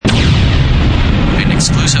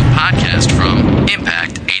exclusive podcast from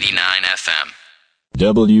Impact 89 FM.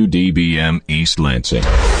 WDBM East Lansing.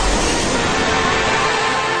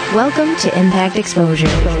 Welcome to Impact Exposure.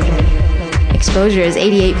 Exposure is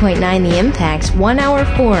 88.9 The Impact's one-hour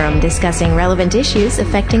forum discussing relevant issues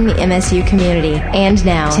affecting the MSU community. And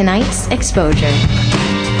now, tonight's Exposure.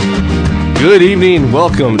 Good evening.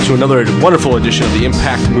 Welcome to another wonderful edition of the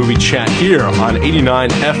Impact Movie Chat here on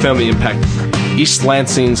 89 FM, the Impact East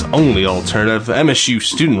Lansing's only alternative MSU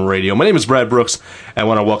student radio. My name is Brad Brooks, and I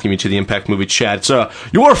want to welcome you to the Impact Movie Chat.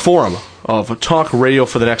 It's your forum of talk radio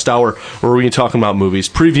for the next hour, where we're talking about movies,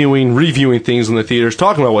 previewing, reviewing things in the theaters,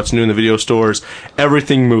 talking about what's new in the video stores,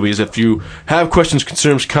 everything movies. If you have questions,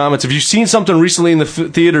 concerns, comments, if you've seen something recently in the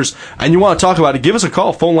theaters and you want to talk about it, give us a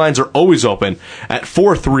call. Phone lines are always open at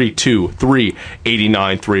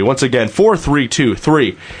 432-3893. Once again,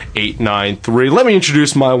 432-3893. Let me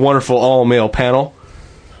introduce my wonderful all-male panel.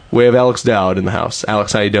 We have Alex Dowd in the house.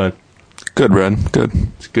 Alex, how you doing? Good, Brad. Good.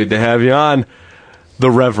 It's good to have you on.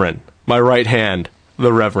 The Reverend. My right hand,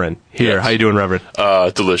 the Reverend. Here. Yes. How you doing, Reverend?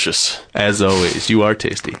 Delicious. As always, you are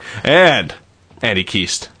tasty. And Andy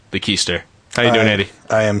Keast, the Keister. How you doing, Andy?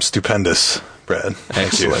 I am stupendous, Brad.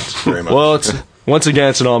 Excellent. Thank you very much. Well, once again,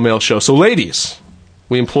 it's an all-male show. So, ladies,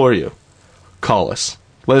 we implore you, call us.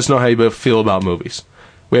 Let us know how you feel about movies.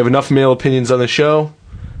 We have enough male opinions on the show.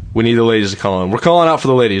 We need the ladies to call in. We're calling out for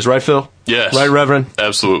the ladies, right, Phil? Yes. Right, Reverend?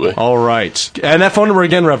 Absolutely. All right. And that phone number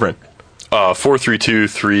again, Reverend?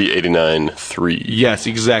 432-3893. Yes,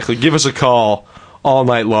 exactly. Give us a call all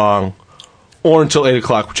night long, or until 8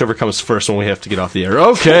 o'clock, whichever comes first when we have to get off the air.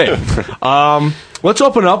 Okay. Let's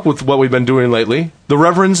open up with what we've been doing lately. The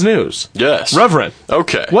Reverend's news. Yes. Reverend.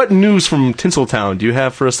 Okay. What news from Tinseltown do you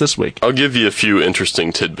have for us this week? I'll give you a few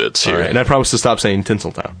interesting tidbits here. All right, and I promise to stop saying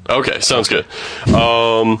Tinseltown. Okay, sounds good.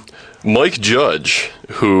 Mike Judge,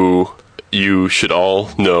 who you should all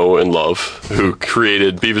know and love, who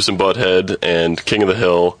created Beavis and Butthead and King of the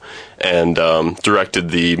Hill, and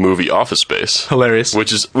directed the movie Office Space. Hilarious.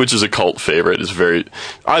 Which is a cult favorite.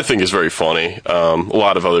 I think is very funny. A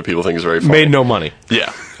lot of other people think is very funny. Made no money.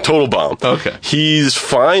 Yeah, total bomb. Okay. He's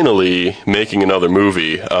finally making another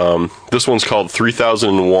movie. This one's called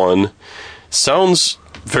 3001. Sounds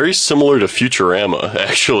very similar to Futurama,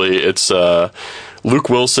 actually. It's Luke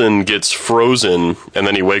Wilson gets frozen, and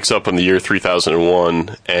then he wakes up in the year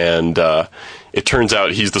 3001, and it turns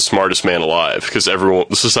out he's the smartest man alive, because the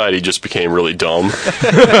society just became really dumb.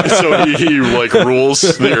 So he rules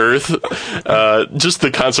the earth. Just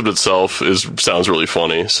the concept itself sounds really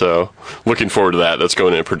funny, so looking forward to that. That's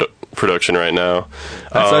going into production right now.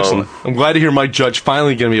 That's excellent. I'm glad to hear Mike Judge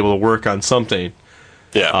finally going to be able to work on something.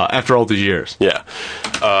 Yeah. After all these years. Yeah.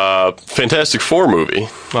 Fantastic Four movie.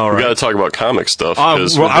 All right. We got to talk about comic stuff. I'm a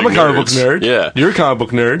comic book nerd. Yeah. You're a comic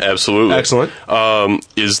book nerd. Absolutely. Excellent.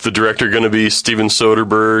 Is the director going to be Steven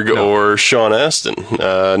Soderbergh or Sean Astin?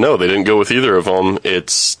 No, they didn't go with either of them.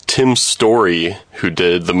 It's Tim Story, who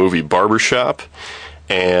did the movie Barbershop,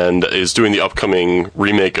 and is doing the upcoming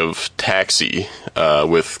remake of Taxi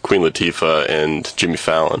with Queen Latifah and Jimmy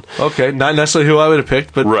Fallon. Okay, not necessarily who I would have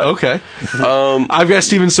picked, but right. Okay. I've got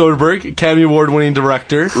Steven Soderbergh, Academy Award-winning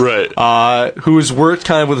director, right? Who has worked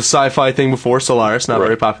kind of with a sci-fi thing before. Solaris, not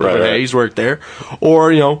very popular, but hey, he's worked there.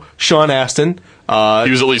 Or Sean Astin.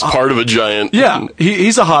 He was at least part of a giant. Yeah,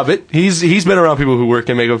 he's a hobbit. He's been around people who work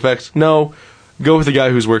in makeup effects. No. Go with the guy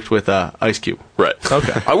who's worked with Ice Cube. Right.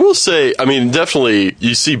 Okay. I will say, definitely,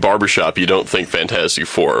 you see Barbershop, you don't think Fantastic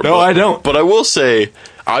Four. No, I don't. But I will say,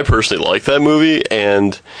 I personally like that movie,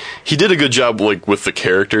 and he did a good job with the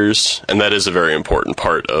characters, and that is a very important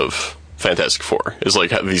part of Fantastic Four, is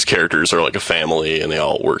how these characters are like a family, and they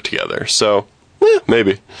all work together. So,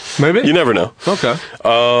 maybe. Maybe? You never know. Okay.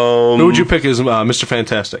 Who would you pick as Mr.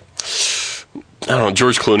 Fantastic? I don't know,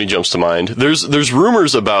 George Clooney jumps to mind. There's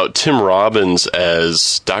rumors about Tim Robbins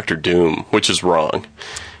as Dr. Doom, which is wrong.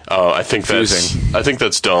 I think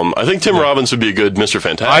that's dumb. I think Tim Robbins would be a good Mr.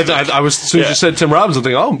 Fantastic. I was, as soon as you said Tim Robbins, I'm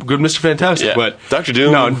thinking, good Mr. Fantastic. Yeah. But Dr.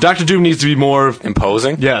 Doom. No, Dr. Doom needs to be more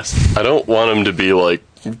imposing. Yes. I don't want him to be like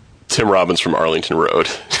Tim Robbins from Arlington Road.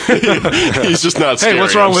 He's just not scary. Hey,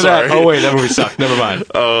 what's wrong with that? Oh, wait, that movie sucked. Never mind.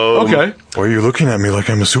 Okay. Why are you looking at me like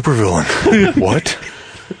I'm a supervillain? What?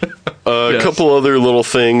 A couple other little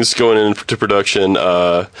things going into production.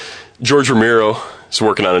 George Romero is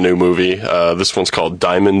working on a new movie. This one's called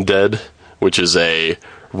Diamond Dead, which is a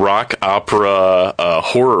rock opera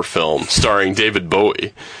horror film starring David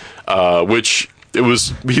Bowie, which he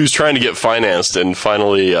was trying to get financed, and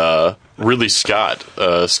finally Ridley Scott,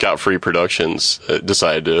 Scott Free Productions,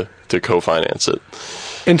 decided to co-finance it.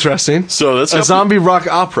 Interesting. So that's a zombie rock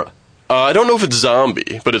opera. I don't know if it's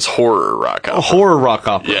zombie, but it's horror rock opera. A horror rock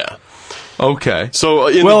opera. Yeah. Okay. So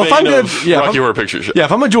in Well, the if I'm vein gonna- of yeah, if Rocky I'm- Horror Picture Show. Yeah,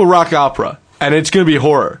 if I'm going to do a rock opera, and it's going to be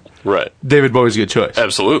horror, Right. David Bowie's a good choice.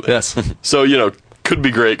 Absolutely. Yes. So, could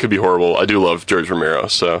be great, could be horrible. I do love George Romero,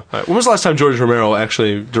 so. All right, when was the last time George Romero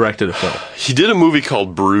actually directed a film? He did a movie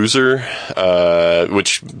called Bruiser,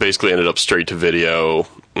 which basically ended up straight to video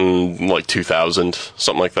in like 2000,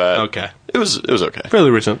 something like that. Okay. It was okay.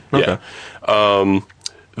 Fairly recent. Okay. Yeah.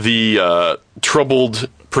 The troubled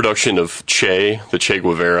production of the Che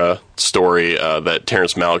Guevara story that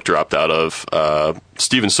Terrence Malick dropped out of,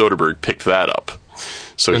 Steven Soderbergh picked that up.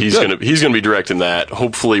 So he's good. gonna be directing that,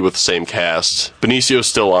 hopefully with the same cast. Benicio's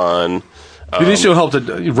still on. Benicio helped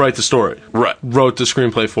write the story. Right. Wrote the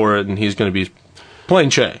screenplay for it, and he's going to be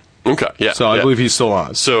playing Che. Okay, yeah. So I yeah. believe he's still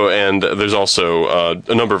on. So, and there's also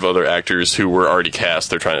a number of other actors who were already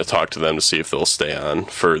cast. They're trying to talk to them to see if they'll stay on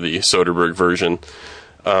for the Soderbergh version.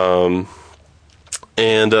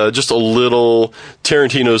 And just a little,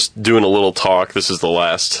 Tarantino's doing a little talk. This is the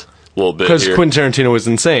last little bit Because here. Quentin Tarantino is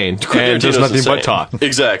insane, and does Tarantino's nothing insane. but talk.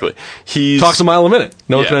 Exactly. Talks a mile a minute.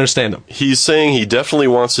 No one Yeah. can understand him. He's saying he definitely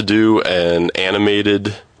wants to do an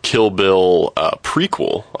animated Kill Bill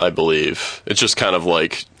prequel, I believe. It's just kind of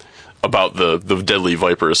like about the Deadly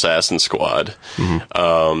Viper Assassin Squad.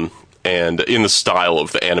 And in the style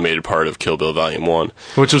of the animated part of Kill Bill Volume 1.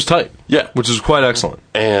 Which was tight. Yeah. Which is quite excellent.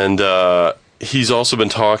 And he's also been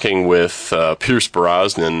talking with Pierce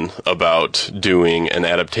Brosnan about doing an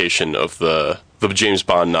adaptation of the James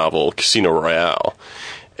Bond novel Casino Royale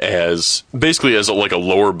as like a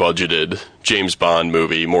lower budgeted James Bond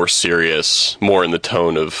movie, more serious, more in the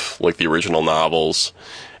tone of like the original novels.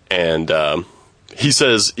 And he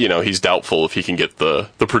says, he's doubtful if he can get the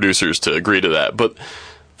producers to agree to that, but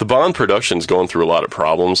the Bond production's going through a lot of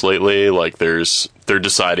problems lately. Like they're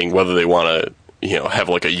deciding whether they want to, have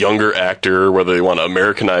like a younger actor, whether they want to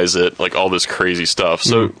Americanize it, like all this crazy stuff.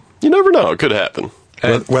 So you never know; it could happen.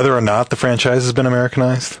 Whether or not the franchise has been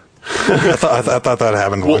Americanized. I thought that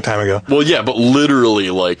happened a long time ago. Well, yeah, but literally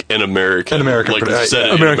like an American, like produ- set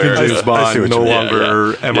it in American America. James I see Bond, what no you mean.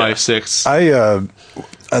 longer Yeah. MI6.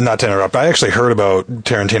 Not to interrupt, I actually heard about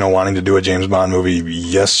Tarantino wanting to do a James Bond movie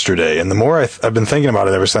yesterday, and the more I've been thinking about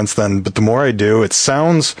it ever since then, but the more I do, it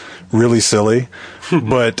sounds really silly,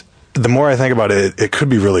 but the more I think about it, it could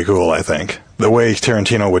be really cool, I think. The way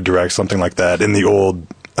Tarantino would direct something like that in the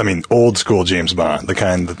old school James Bond, the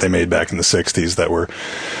kind that they made back in the 60s that were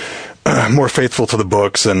more faithful to the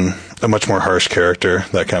books and a much more harsh character,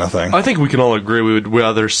 that kind of thing. I think we can all agree we would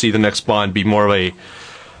rather see the next Bond be more of a, I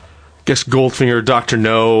guess, Goldfinger, Dr.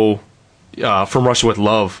 No, From Russia with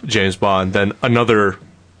Love James Bond than another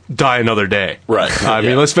Die Another Day. Right. I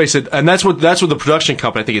mean, Yeah. let's face it, and that's what the production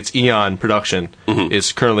company, I think it's Eon Production,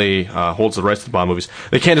 is currently holds the rights to the Bond movies.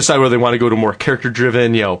 They can't decide whether they want to go to more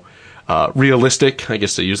character-driven, realistic, I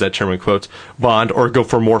guess they use that term in quotes, Bond, or go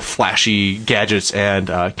for more flashy gadgets and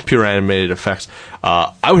computer-animated effects.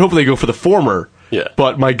 I would hope they go for the former. Yeah.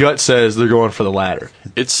 But my gut says they're going for the latter.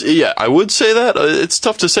 I would say that. It's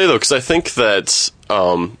tough to say, though, because I think that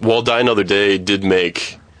while Die Another Day did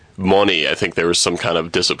make money, I think there was some kind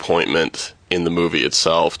of disappointment in the movie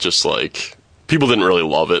itself. Just like, people didn't really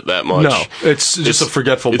love it that much. No, it's just a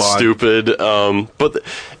forgetful It's Bond. stupid. But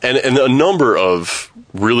a number of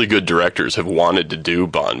really good directors have wanted to do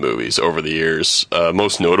Bond movies over the years.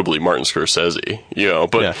 Most notably Martin Scorsese.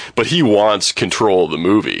 But he wants control of the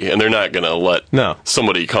movie, and they're not going to let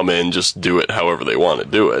somebody come in just do it however they want to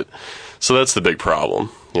do it. So that's the big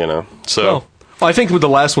problem. So. Well, I think with the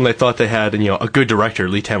last one, they thought they had a good director,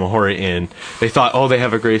 Lee Tamahori, in. They thought, they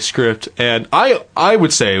have a great script, and I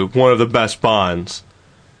would say one of the best Bonds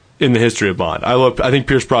in the history of Bond. I think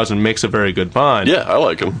Pierce Brosnan makes a very good Bond. Yeah, I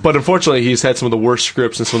like him. But unfortunately, he's had some of the worst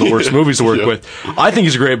scripts and some of the worst movies to work with. I think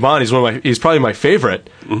he's a great Bond. He's probably my favorite.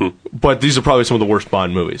 But these are probably some of the worst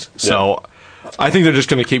Bond movies. So I think they're just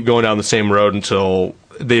going to keep going down the same road until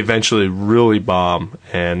they eventually really bomb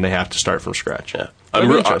and they have to start from scratch. Yeah.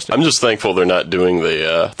 Interesting. I'm just thankful they're not doing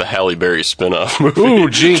the Halle Berry spin-off movie. Ooh,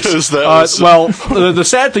 Jinx. 'Cause that was, Well, the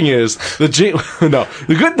sad thing is, the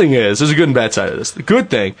good thing is, there's a good and bad side of this. The good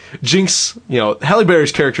thing, Jinx, Halle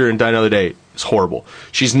Berry's character in Die Another Day is horrible.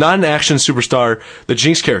 She's not an action superstar. The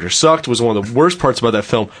Jinx character sucked, was one of the worst parts about that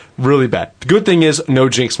film. Really bad. The good thing is, no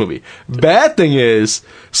Jinx movie. Bad thing is,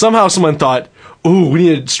 somehow someone thought, ooh, we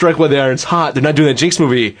need to strike while the iron's hot. They're not doing that Jinx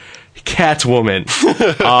movie. Catwoman.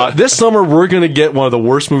 This summer, we're going to get one of the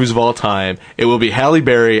worst movies of all time. It will be Halle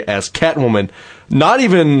Berry as Catwoman. Not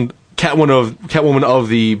even Catwoman of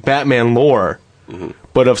the Batman lore,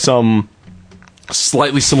 but of some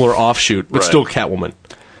slightly similar offshoot, but Right. still Catwoman.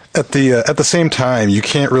 At the same time, you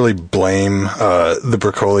can't really blame the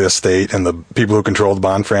Broccoli estate and the people who control the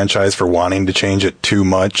Bond franchise for wanting to change it too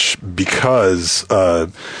much, because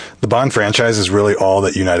the Bond franchise is really all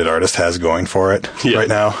that United Artists has going for it right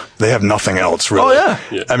now. They have nothing else, really. Oh,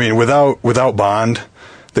 yeah. I mean, without Bond,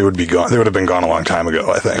 they would be gone. They would have been gone a long time ago,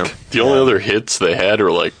 I think. The only other hits they had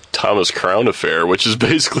were like Thomas Crown Affair, which is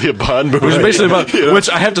basically a Bond movie. Which is basically which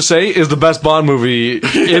I have to say is the best Bond movie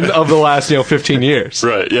of the last 15 years.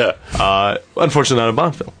 Right? Yeah. Unfortunately, not a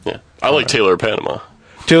Bond film. Yeah. I like Taylor Panama.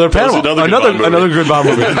 Taylor Panama, another good Bond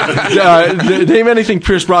movie. Name anything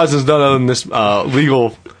Pierce Brosnan's done other than this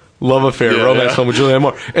legal love affair romance film with Julianne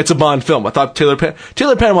Moore. It's a Bond film. I thought Taylor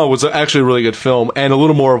Panama was actually a really good film and a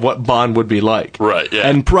little more of what Bond would be like. Right, yeah.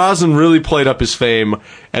 And Brosnan really played up his fame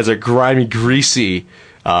as a grimy, greasy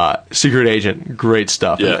secret agent. Great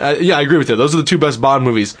stuff. Yeah. And, I agree with you. Those are the two best Bond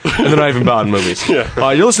movies, and they're not even Bond movies.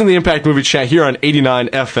 Yeah. You're listening to the Impact Movie Chat here on 89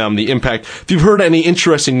 FM, The Impact. If you've heard any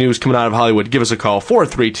interesting news coming out of Hollywood, give us a call,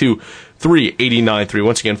 432-3893.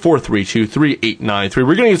 Once again, 432-3893.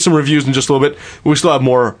 We're going to get some reviews in just a little bit. We still have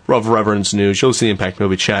more of Reverend's news. You'll listen to the Impact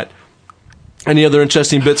Movie Chat. Any other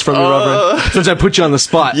interesting bits from you, Reverend? Since I put you on the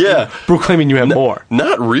spot. Yeah. Proclaiming you have more.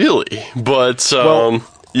 Not really, but...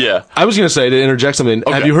 yeah. I was going to say, to interject something,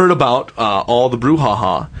 have you heard about all the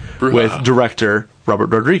brouhaha with director Robert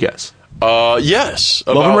Rodriguez? Yes.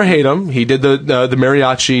 Love him or hate him, he did the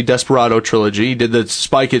Mariachi Desperado trilogy. He did the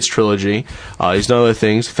Spy Kids trilogy. He's done other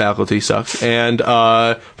things. Faculty sucks. And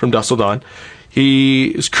from Dusk Till Dawn.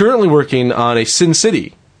 He is currently working on a Sin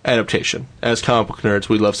City adaptation. As comic book nerds,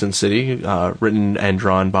 we love Sin City, written and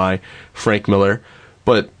drawn by Frank Miller.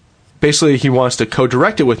 But basically, he wants to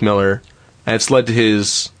co-direct it with Miller, and it's led to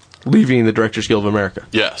his leaving the Directors Guild of America.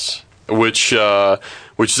 Yes, which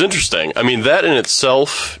is interesting. I mean, that in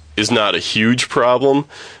itself is not a huge problem,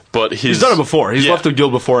 but he's done it before. He's left the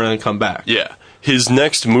guild before and then come back. Yeah. His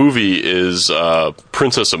next movie is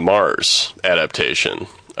Princess of Mars adaptation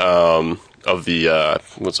of the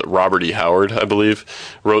Robert E. Howard, I believe,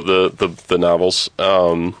 wrote the novels,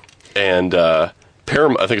 and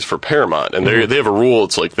Paramount. I think it's for Paramount, and they have a rule.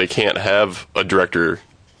 It's like they can't have a director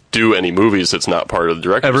do any movies that's not part of the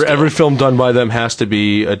Directors Guild. Every film done by them has to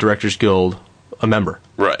be a Directors Guild, a member.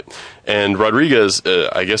 Right. And Rodriguez,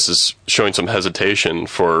 I guess, is showing some hesitation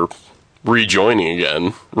for rejoining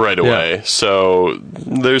again right away. Yeah. So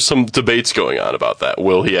there's some debates going on about that.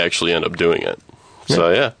 Will he actually end up doing it? Yeah. So,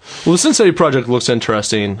 yeah. Well, the Sin City project looks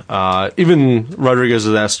interesting. Even Rodriguez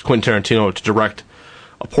has asked Quentin Tarantino to direct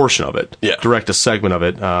a portion of it, direct a segment of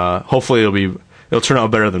it. Hopefully it'll turn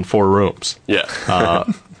out better than Four Rooms. Yeah.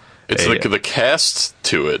 It's the cast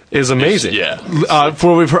to it is amazing.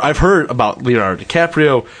 For what I've heard about Leonardo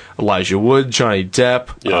DiCaprio, Elijah Wood, Johnny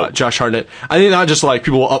Depp, Josh Hartnett. I think not just like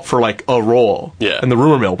people up for like a role in the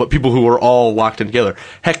rumor mill, but people who are all locked in together.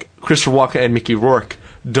 Heck, Christopher Walken and Mickey Rourke,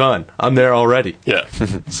 done. I'm there already. Yeah.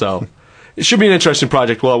 So it should be an interesting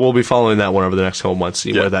project. Well, we'll be following that one over the next couple months,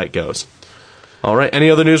 see where that goes. All right. Any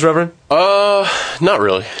other news, Reverend? Not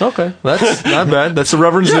really. Okay, that's not bad. That's the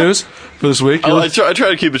Reverend's news for this week. I try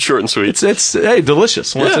to keep it short and sweet. It's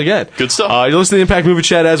delicious once again. Good stuff. You're listening to the Impact Movie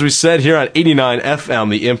Chat, as we said, here on 89 FM,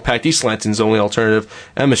 the Impact, East Lansing's only alternative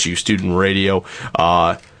MSU student radio.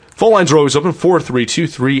 Phone lines are always open,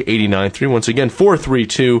 432-3893. Once again,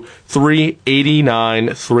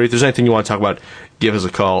 432-3893. If there's anything you want to talk about, give us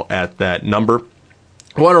a call at that number.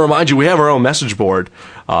 I want to remind you, we have our own message board.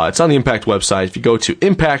 It's on the Impact website. If you go to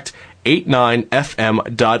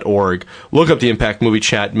impact89fm.org, look up the Impact Movie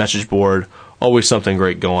Chat message board. Always something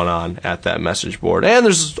great going on at that message board. And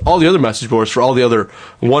there's all the other message boards for all the other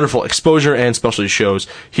wonderful exposure and specialty shows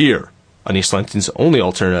here on East Lansing's only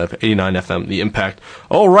alternative, 89 FM, The Impact.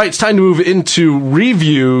 All right, it's time to move into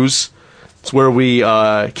reviews. It's where we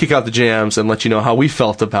kick out the jams and let you know how we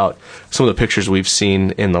felt about some of the pictures we've seen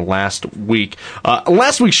in the last week.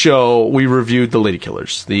 Last week's show, we reviewed The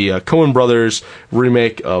Ladykillers, the Coen Brothers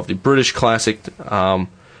remake of the British classic. And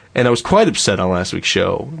I was quite upset on last week's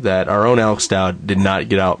show that our own Alex Dowd did not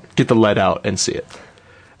get the lead out and see it.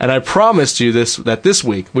 And I promised you that this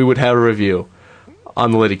week we would have a review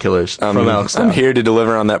on The Ladykillers from Alex Dowd. I'm here to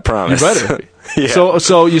deliver on that promise. You better. Yeah.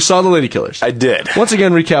 So you saw The Ladykillers. I did. Once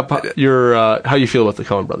again, recap your how you feel about the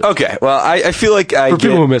Coen Brothers. Okay. Well, I feel like for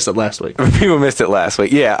people who missed it last week. For people who missed it last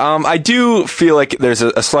week, yeah. I do feel like there's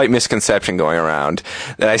a slight misconception going around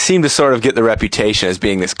that I seem to sort of get the reputation as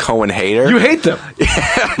being this Coen hater. You hate them.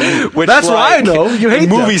 Which, that's what I know. You hate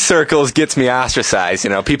them. Movie circles gets me ostracized.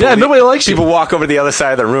 You know, people. Yeah, nobody likes people. you. People walk over to the other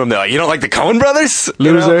side of the room. They're like, "You don't like the Coen Brothers,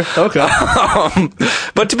 loser." Okay.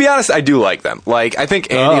 But to be honest, I do like them. Like, I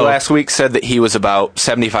think Andy last week said that he was about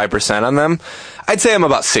 75% on them. I'd say I'm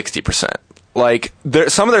about 60%. Like,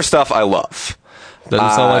 some of their stuff I love.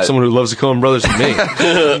 Doesn't sound like someone who loves the Coen Brothers to me.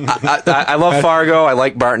 I love Fargo. I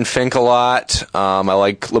like Barton Fink a lot. I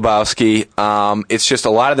like Lebowski. It's just a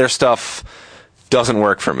lot of their stuff doesn't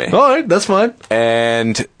work for me. All right, that's fine.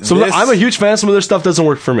 And so I'm a huge fan. Some of their stuff doesn't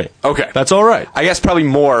work for me. Okay, that's all right. I guess probably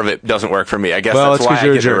more of it doesn't work for me. I guess well, that's why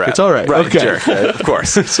because you're a jerk. It's all right. Right, okay, jerk, of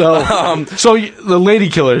course. So the Lady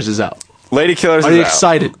Killers is out. Lady Killers. Are is you out.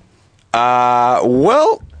 excited?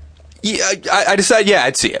 Well. Yeah, I decided,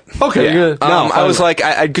 I'd see it. Okay, yeah. good. No, I was like,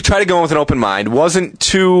 I'd try to go in with an open mind. Wasn't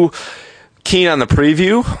too keen on the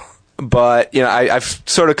preview, but, I've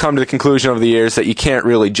sort of come to the conclusion over the years that you can't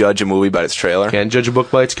really judge a movie by its trailer. Can't judge a book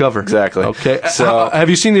by its cover. Exactly. Okay. So, have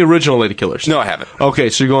you seen the original Lady Killers? No, I haven't. Okay,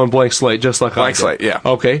 so you're going blank slate, just like Blank slate, yeah.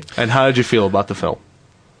 Okay, and how did you feel about the film?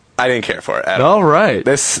 I didn't care for it at all. All right.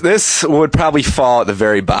 This would probably fall at the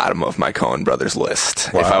very bottom of my Coen Brothers list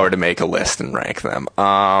if I were to make a list and rank them.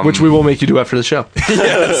 Which we will make you do after the show.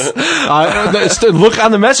 Yes. Look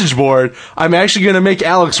on the message board. I'm actually going to make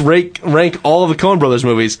Alex rank all of the Coen Brothers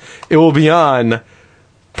movies. It will be on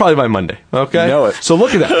probably by Monday. Okay? You know it. So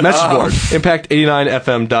look at that. Message board.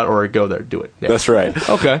 Impact89fm.org. Go there. Do it. Yeah. That's right.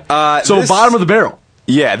 Okay. So bottom of the barrel.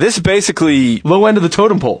 Yeah, this basically... Low end of the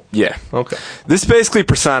totem pole. Yeah. Okay. This basically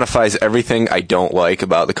personifies everything I don't like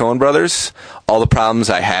about the Coen Brothers, all the problems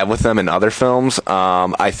I have with them in other films.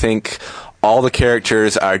 I think all the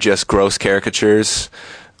characters are just gross caricatures,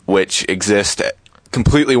 which exist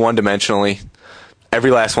completely one-dimensionally.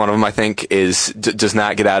 Every last one of them, I think, does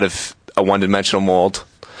not get out of a one-dimensional mold.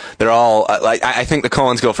 They're all I think the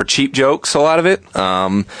Coens go for cheap jokes. A lot of it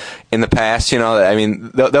in the past, I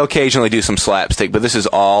mean, they'll occasionally do some slapstick, but this is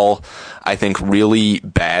all, I think, really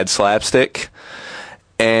bad slapstick,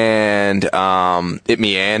 and it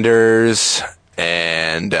meanders.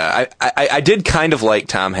 And I did kind of like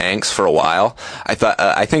Tom Hanks for a while.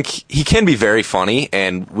 I think he can be very funny,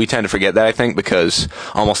 and we tend to forget that, I think, because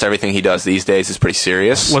almost everything he does these days is pretty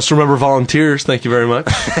serious. Let's remember volunteers. Thank you very much.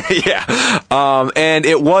 Yeah. And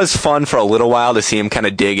it was fun for a little while to see him kind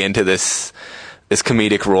of dig into this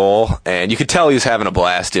comedic role, and you could tell he was having a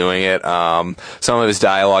blast doing it. Some of his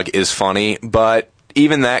dialogue is funny, but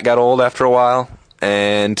even that got old after a while,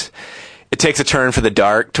 and it takes a turn for the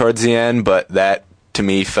dark towards the end, but that, to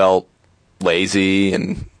me, felt lazy,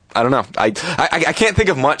 and I don't know. I can't think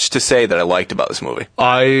of much to say that I liked about this movie.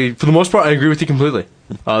 For the most part, I agree with you completely.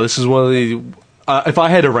 This is one of the... if I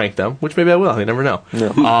had to rank them, which maybe I will, you never know.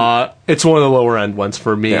 Yeah. It's one of the lower-end ones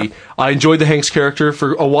for me. Yeah. I enjoyed the Hanks character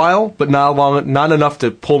for a while, but not enough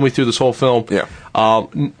to pull me through this whole film. Yeah.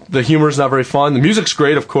 The humor is not very fun. The music's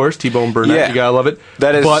great, of course. T-Bone Burnett, you gotta love it.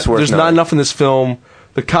 That is but worth there's knowing. not enough in this film.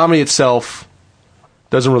 The comedy itself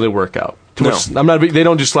doesn't really work out. They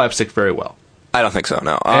don't do slapstick very well. I don't think so,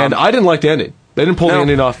 no. And I didn't like the ending. They didn't pull the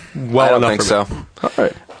ending off well enough. I don't think so. All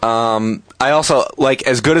right. I also,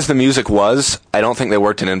 as good as the music was, I don't think they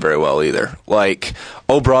worked it in very well either. Like,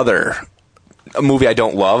 Oh Brother, a movie I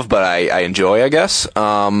don't love, but I enjoy, I guess.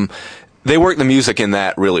 They worked the music in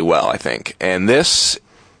that really well, I think. And this...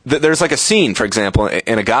 There's a scene, for example,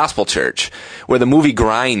 in a gospel church where the movie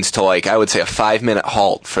grinds to I would say a 5-minute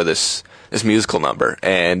halt for this musical number,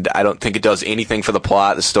 and I don't think it does anything for the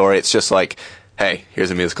plot, the story. It's just hey, here's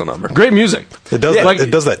a musical number. Great music. It does. It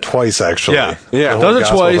does that twice, actually. Yeah. Yeah. It does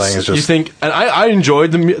it twice. You think, and I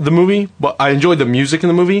enjoyed the movie, but I enjoyed the music in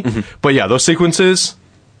the movie. Mm-hmm. But yeah, those sequences,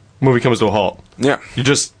 movie comes to a halt. Yeah. You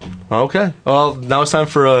just okay. Well, now it's time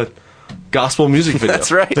for a gospel music video. That's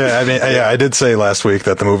right. Yeah, I mean, I did say last week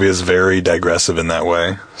that the movie is very digressive in that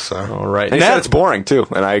way. So, all right. And you said it's boring too,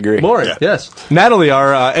 and I agree. Boring. Yeah. Yes. Natalie,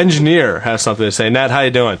 our engineer, has something to say. Nat, how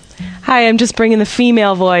you doing? Hi, I'm just bringing the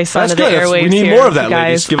female voice onto the airwaves. We need here, more of that, guys.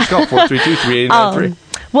 ladies. Give us a call, 432-3893.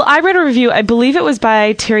 Well, I read a review, I believe it was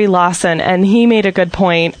by Terry Lawson, and he made a good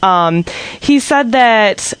point. He said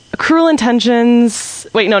that Cruel Intentions...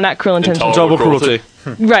 Wait, no, not Cruel Intentions. Intolerable Cruelty.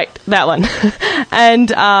 Right, that one.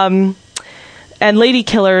 and Lady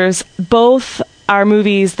Killers, both are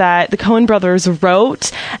movies that the Coen brothers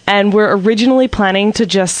wrote and were originally planning to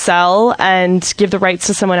just sell and give the rights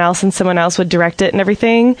to someone else, and someone else would direct it and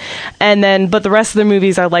everything. But the rest of the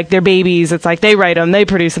movies are like their babies. It's like they write them, they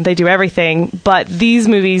produce them, they do everything. But these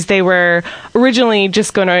movies, they were originally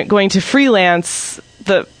just going to freelance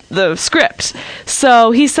the script.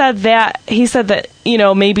 So he said that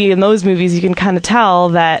maybe in those movies you can kind of tell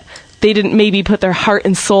that they didn't maybe put their heart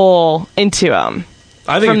and soul into them.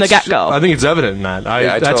 From the get-go. I think it's evident in that.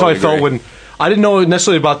 That's totally how I felt when... I didn't know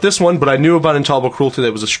necessarily about this one, but I knew about Intolerable Cruelty.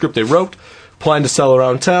 That was a script they wrote, planned to sell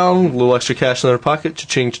around town, a little extra cash in their pocket,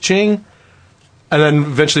 cha-ching, cha-ching. and then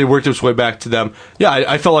eventually worked its way back to them. Yeah,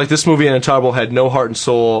 I felt like this movie and Intolerable had no heart and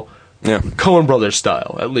soul. Yeah. Coen Brothers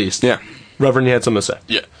style, at least. Yeah. Reverend, you had something to say.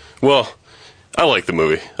 Yeah. Well, I like the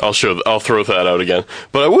movie. I'll throw that out again.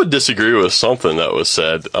 But I would disagree with something that was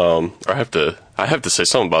said. I have to say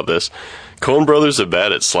something about this. Coen Brothers are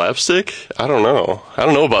bad at slapstick? I don't know. I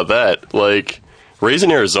don't know about that. Like,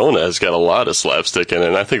 Raising Arizona has got a lot of slapstick in it,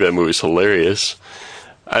 and I think that movie's hilarious.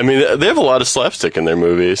 I mean, they have a lot of slapstick in their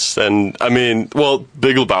movies. And, I mean, well,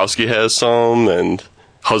 Big Lebowski has some, and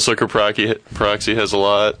Hustler Proxy has a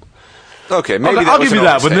lot. Okay, maybe I'll give you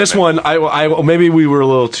that. But in this one, I maybe we were a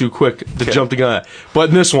little too quick to jump the gun. But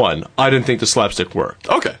in this one, I didn't think the slapstick worked.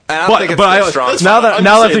 Okay. And I don't think it's that strong. Now that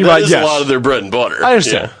I think about it, yes. a lot of their bread and butter. I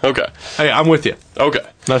understand. Yeah. Okay. Hey, I'm with you. Okay.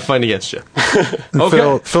 Not fighting against you.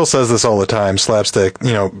 Okay. Phil says this all the time. Slapstick,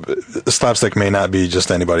 slapstick may not be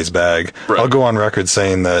just anybody's bag. Right. I'll go on record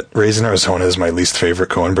saying that Raising Arizona is my least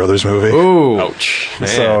favorite Coen Brothers movie. Ooh. Ouch.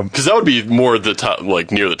 So, because that would be more the top,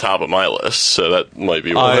 like near the top of my list. So that might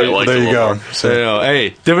be what I like. there you go. So, hey,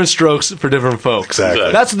 different strokes for different folks.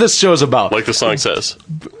 Exactly. That's what this show's about. Like the song says.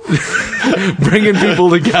 Bringing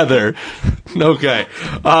people together. Okay.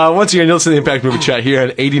 Once again, you'll listen to the Impact Movie Chat here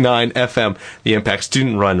at 89 FM, the Impact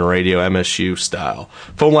Student Run Radio, MSU style.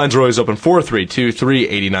 Phone lines are always open,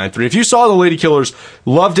 432-3893. If you saw The Lady Killers,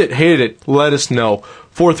 loved it, hated it, let us know.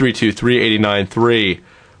 432-3893.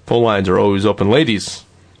 Phone lines are always open. Ladies,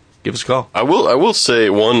 give us a call. I will say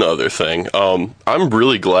one other thing. I'm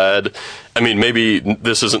really glad. I mean, maybe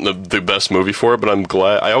this isn't the best movie for it, but I'm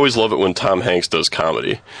glad. I always love it when Tom Hanks does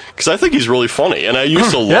comedy because I think he's really funny, and I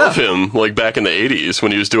used to love him like back in the '80s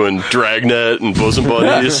when he was doing Dragnet and Bosom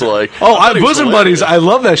Buddies. Like, Bosom Buddies, I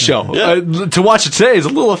love that show. Yeah. To watch it today is a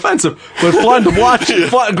little offensive, but fun to watch.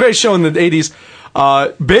 Fun, great show in the '80s.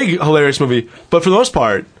 Big hilarious movie, but for the most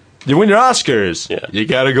part. You win your Oscars. Yeah. You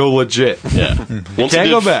gotta go legit. Yeah.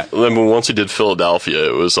 Can't go back. I mean, once he did Philadelphia,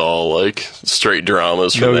 it was all like straight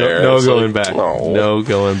dramas from there. No going back. No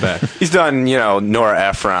going back. He's done, Nora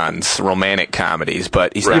Ephron's romantic comedies,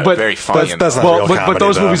 but he's not very funny. That's not real comedy, but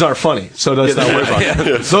those though. movies aren't funny, so that's not worth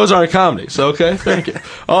it. Those aren't comedies. Okay, thank you.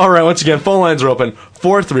 All right, once again, phone lines are open.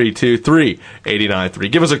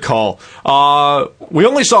 432-3893. Give us a call. We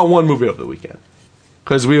only saw one movie over the weekend.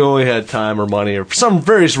 Because we only had time or money, or for some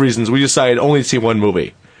various reasons, we decided only to see one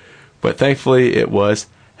movie. But thankfully, it was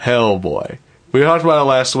Hellboy. We talked about it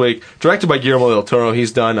last week. Directed by Guillermo del Toro.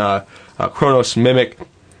 He's done Chronos Mimic,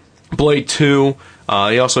 Blade 2.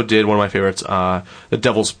 He also did one of my favorites, The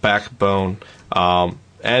Devil's Backbone. And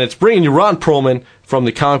it's bringing you Ron Perlman from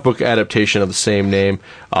the comic book adaptation of the same name.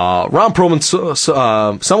 Ron Perlman,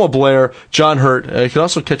 Selma Blair, John Hurt. You can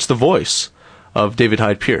also catch the voice of David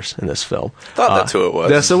Hyde Pierce in this film. Thought that's who it was.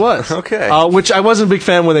 Yes, it was. Okay. Which I wasn't a big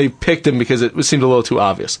fan when they picked him because it seemed a little too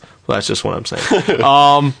obvious. Well, that's just what I'm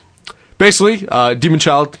saying. Basically, Demon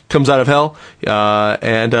Child comes out of hell,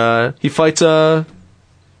 and he fights dark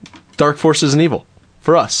forces and evil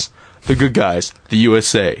for us. The good guys. The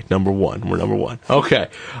USA. Number one. We're number one. Okay.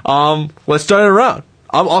 Let's start it around.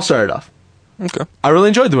 I'll start it off. Okay. I really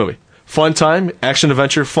enjoyed the movie. Fun time, action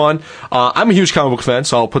adventure, fun. I'm a huge comic book fan,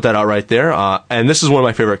 so I'll put that out right there. And this is one of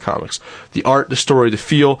my favorite comics. The art, the story, the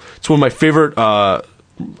feel. It's one of my favorite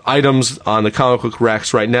items on the comic book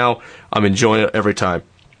racks right now. I'm enjoying it every time.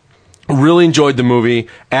 Really enjoyed the movie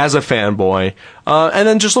as a fanboy. And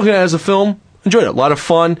then just looking at it as a film, enjoyed it. A lot of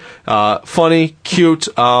fun, funny, cute.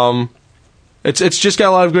 It's just got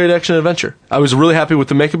a lot of great action and adventure. I was really happy with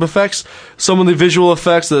the makeup effects. Some of the visual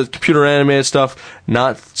effects, the computer animated stuff,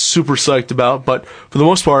 not super psyched about. But for the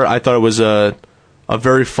most part, I thought it was a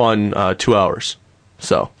very fun 2 hours.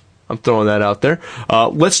 So I'm throwing that out there.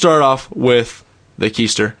 Let's start off with the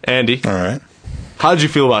Keister. Andy. All right. How did you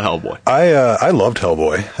feel about Hellboy? I loved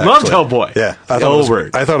Hellboy. Actually. Loved Hellboy? Yeah. I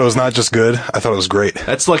thought it was not just good. I thought it was great.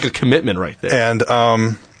 That's like a commitment right there. And,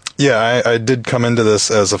 yeah, I did come into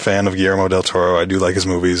this as a fan of Guillermo del Toro. I do like his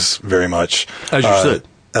movies very much. As you should.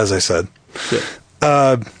 As I said.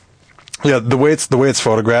 Yeah. Yeah, the way it's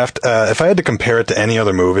photographed. If I had to compare it to any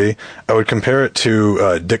other movie, I would compare it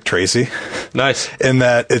to Dick Tracy. Nice. In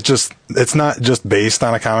that it's not just based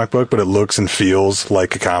on a comic book, but it looks and feels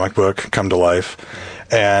like a comic book come to life.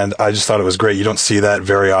 And I just thought it was great. You don't see that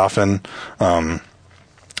very often.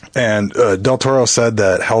 And Del Toro said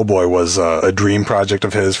that Hellboy was a dream project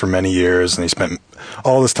of his for many years, and he spent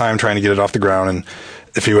all this time trying to get it off the ground, and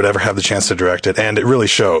if he would ever have the chance to direct it. And it really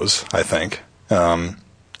shows, I think. You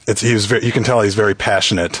can tell he's very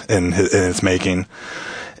passionate in its making.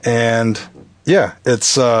 And yeah,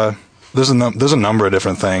 it's there's a number of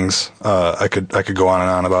different things I could go on and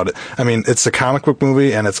on about it. I mean, it's a comic book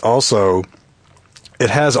movie, and it's also it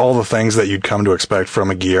has all the things that you'd come to expect from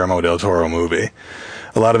a Guillermo del Toro movie.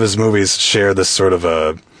 A lot of his movies share this sort of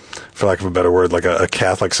a, for lack of a better word, like a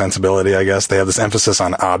Catholic sensibility, I guess. They have this emphasis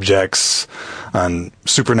on objects, on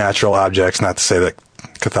supernatural objects, not to say that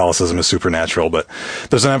Catholicism is supernatural, but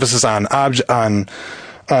there's an emphasis on objects,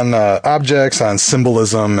 on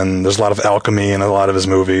symbolism, and there's a lot of alchemy in a lot of his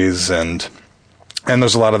movies, and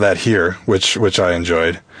there's a lot of that here, which I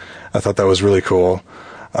enjoyed. I thought that was really cool.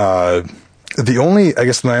 My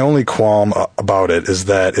only qualm about it is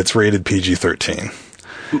that it's rated PG-13.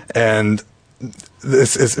 And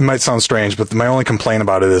it might sound strange, but my only complaint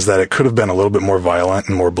about it is that it could have been a little bit more violent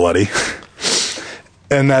and more bloody.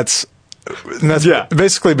 And that's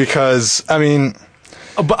basically because, I mean...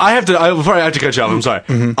 But before I have to cut you off, I'm sorry.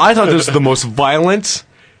 Mm-hmm. I thought this was the most violent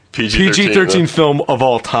PG-13 film of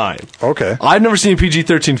all time. Okay. I've never seen a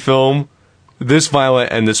PG-13 film this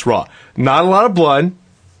violent and this raw. Not a lot of blood,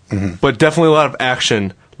 but definitely a lot of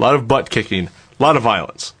action, a lot of butt kicking, a lot of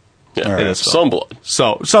violence. Yeah, right. Some blood.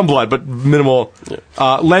 So, some blood, but minimal.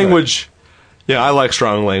 Yeah. Language, right. I like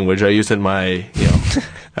strong language. I use it in my,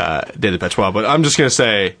 daily patois, but I'm just going to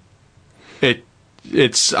say I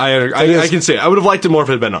can say it. I would have liked it more if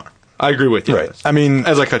it had been R. I agree with you. Right. I mean,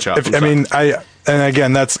 as I cut you off. And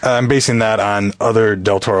again, I'm basing that on other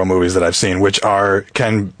Del Toro movies that I've seen, which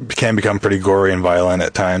can become pretty gory and violent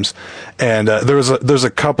at times. And there's a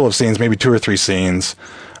couple of scenes, maybe 2 or 3 scenes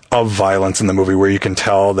of violence in the movie where you can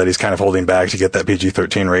tell that he's kind of holding back to get that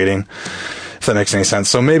PG-13 rating, if that makes any sense.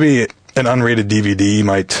 So maybe an unrated DVD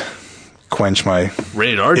might quench my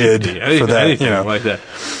rated R DVD for that, anything like that.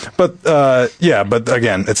 But but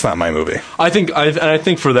again, it's not my movie. I think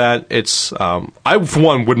for that, it's I for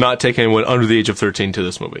one would not take anyone under the age of 13 to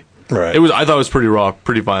this movie. Right. I thought it was pretty raw,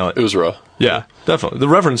 pretty violent. It was raw. Yeah, definitely. The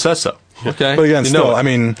Reverend says so. Okay. But again,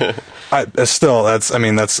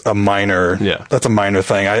 that's a minor. Yeah. That's a minor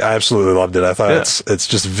thing. I absolutely loved it. I thought it's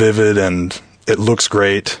just vivid and it looks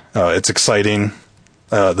great. It's exciting.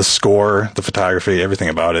 The score, the photography, everything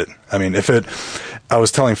about it. I mean, I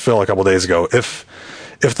was telling Phil a couple days ago, if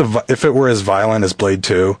it were as violent as Blade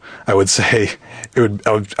 2, I would say I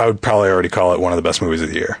would probably already call it one of the best movies of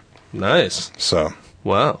the year. Nice. So,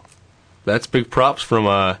 wow, that's big props from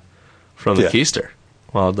the Keister.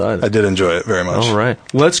 Well done. I did enjoy it very much. All right,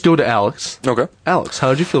 let's go to Alex. Okay, Alex, how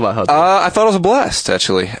did you feel about how? I thought it was a blast.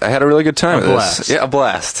 Actually, I had a really good time. A blast. Yeah, a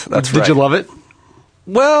blast. That's Did you love it?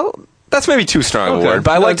 Well, that's maybe too strong of a word,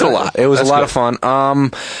 but I liked it a lot. It was a lot of fun.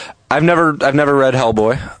 I've never read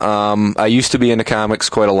Hellboy. I used to be into comics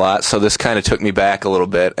quite a lot, so this kind of took me back a little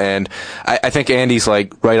bit. And I think Andy's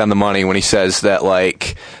right on the money when he says that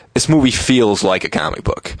this movie feels like a comic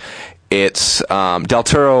book. It's Del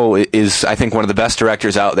Toro is, I think, one of the best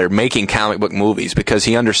directors out there making comic book movies because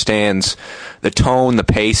he understands the tone, the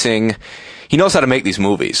pacing. He knows how to make these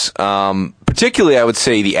movies. Particularly, I would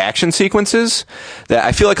say the action sequences. That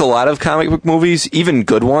I feel like a lot of comic book movies, even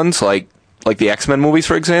good ones like the X-Men movies,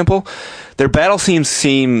 for example, their battle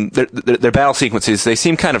their battle sequences, they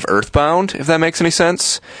seem kind of earthbound, if that makes any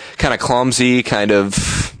sense. Kind of clumsy, kind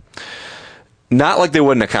of not like they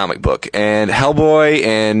would in a comic book. And Hellboy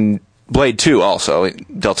and Blade 2 also,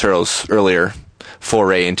 Del Toro's earlier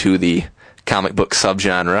foray into the comic book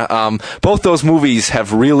subgenre. Both those movies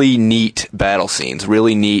have really neat battle scenes,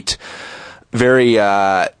 really neat, very,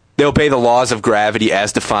 they obey the laws of gravity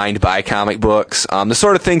as defined by comic books. The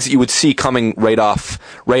sort of things that you would see coming right out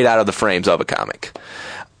of the frames of a comic.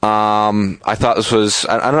 I thought this was,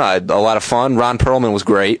 I don't know, a lot of fun. Ron Perlman was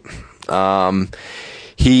great.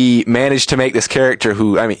 He managed to make this character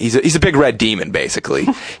who, I mean, he's a big red demon, basically.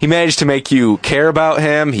 He managed to make you care about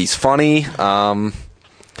him. He's funny.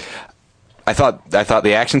 I thought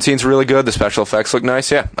the action scenes were really good. The special effects looked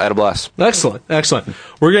nice. Yeah, I had a blast. Excellent.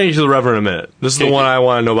 We're getting to the Reverend in a minute. This is the one I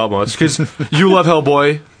want to know about most because you love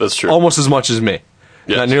Hellboy. That's true. Almost as much as me.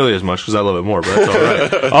 Yes. Not nearly as much because I love it more, but that's all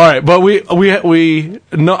right. All right, but we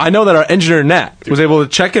know. I know that our engineer Nat was able to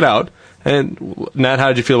check it out. And Nat, how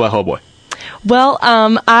did you feel about Hellboy? Well,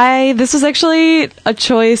 this was actually a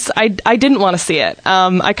choice. I didn't want to see it.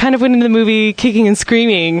 I kind of went into the movie kicking and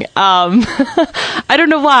screaming. I don't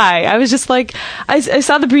know why. I was just like, I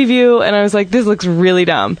saw the preview and I was like, this looks really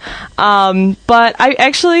dumb. But I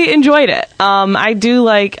actually enjoyed it. I do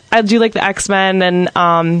like the X-Men and,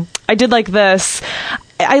 I did like this.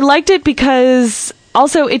 I liked it because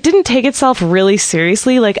also, it didn't take itself really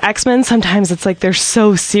seriously. Like X-Men, sometimes it's like they're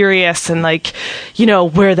so serious and like,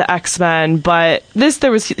 we're the X-Men. But there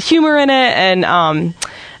was humor in it, and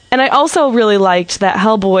I also really liked that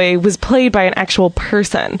Hellboy was played by an actual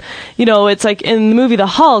person. It's like in the movie The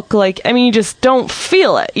Hulk, you just don't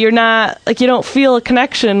feel it. You're not you don't feel a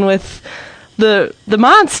connection with the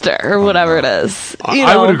monster or whatever it is. You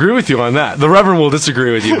I know? would agree with you on that. The Reverend will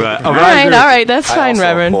disagree with you, but All right, that's fine,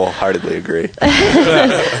 Reverend. I wholeheartedly agree.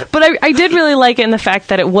 But I did really like it in the fact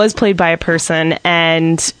that it was played by a person,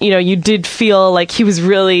 and you did feel like he was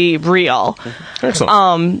really real.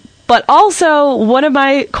 Excellent. But also, one of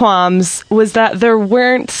my qualms was that there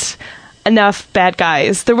weren't enough bad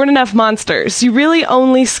guys. There weren't enough monsters. You really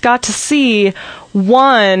only got to see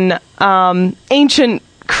one ancient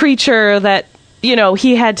creature that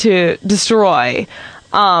he had to destroy.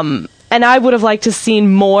 And I would have liked to have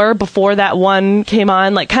seen more before that one came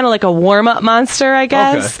on, kind of like a warm-up monster, I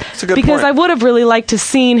guess. Okay. That's a good because point. I would have really liked to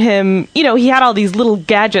seen him, he had all these little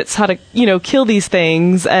gadgets how to, kill these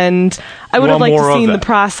things, and I would have liked to seen the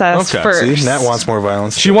process Okay. first. See, Nat wants more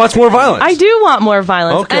violence. She wants more violence. I do want more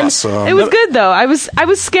violence. Okay. And Awesome. it was good though. I was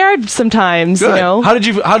scared sometimes, Good. How did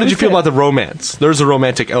you was feel good. about the romance? There's a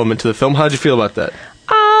romantic element to the film. How did you feel about that?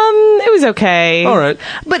 It was okay. All right.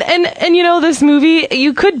 But and this movie,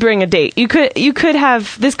 you could bring a date. You could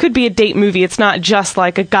have, this could be a date movie. It's not just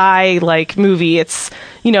like a guy movie. It's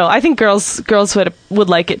I think girls would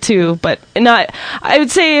like it too, but not. I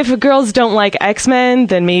would say if girls don't like X-Men,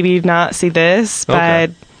 then maybe not see this. But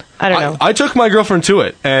Okay. I don't know. I took my girlfriend to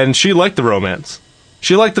it, and she liked the romance.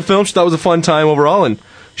 She liked the film. She thought it was a fun time overall, and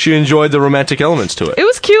she enjoyed the romantic elements to it. It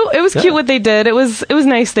was cute. It was Yeah. cute what they did. It was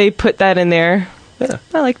nice they put that in there. Yeah.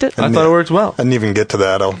 I liked it. I thought it worked well. I didn't even get to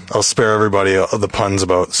that. I'll spare everybody the puns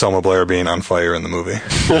about Selma Blair being on fire in the movie.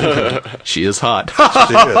 She is hot.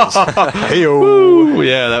 She is. Hey-o. Ooh,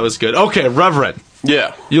 yeah, that was good. Okay, Reverend,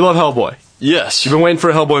 Yeah. you love Hellboy. Yes. You've been waiting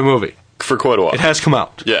for a Hellboy movie. For quite a while. It has come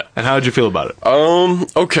out. Yeah. And how did you feel about it?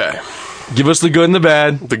 Okay. Give us the good and the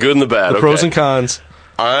bad, The good and the bad. the pros and cons.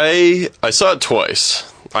 I saw it twice.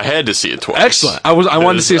 I had to see it twice. Excellent. I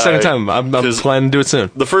wanted to see it a second time. I'm 'cause planning to do it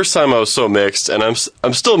soon. The first time I was so mixed, and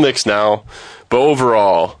I'm still mixed now, but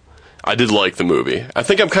overall, I did like the movie. I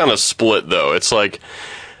think I'm kind of split though. It's like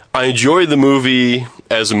I enjoyed the movie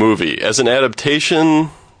as a movie. As an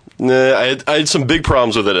adaptation, nah, I had some big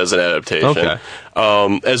problems with it as an adaptation. Okay.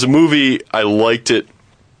 As a movie, I liked it,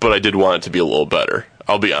 but I did want it to be a little better.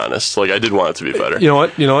 I'll be honest. I did want it to be better. You know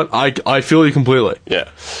what? I feel you completely. Yeah.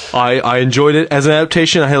 I enjoyed it as an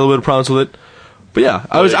adaptation. I had a little bit of problems with it, but yeah,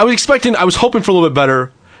 I was hoping for a little bit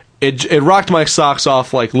better. It rocked my socks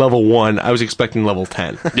off level 1. I was expecting level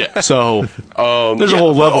 10. Yeah. So there's a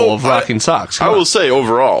whole level of rocking socks. I Come on. will say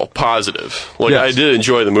overall positive. Yes. I did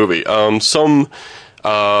enjoy the movie. Some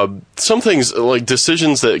things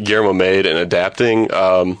decisions that Guillermo made in adapting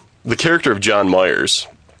the character of John Myers,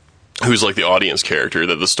 who's the audience character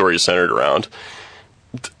that the story is centered around.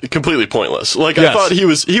 Completely pointless. I Yes. thought he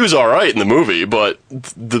was all right in the movie, but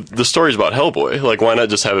the story's about Hellboy. Why not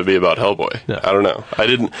just have it be about Hellboy? Yeah. I don't know. I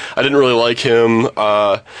didn't really like him.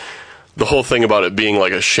 The whole thing about it being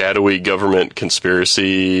a shadowy government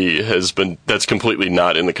conspiracy that's completely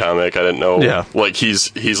not in the comic. I didn't know. Yeah. He's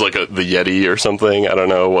the Yeti or something. I don't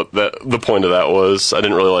know what the point of that was. I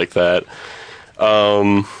didn't really like that.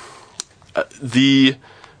 The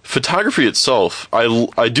photography itself,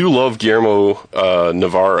 I do love Guillermo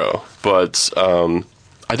Navarro, but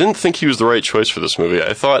I didn't think he was the right choice for this movie.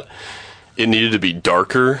 I thought it needed to be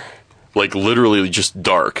darker, literally just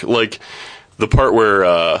dark. The part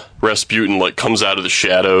where Rasputin Oh, comes out of the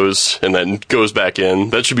shadows and then goes back in,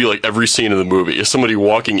 that should be every scene of the movie is somebody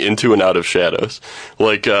walking into and out of shadows.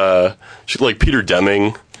 Peter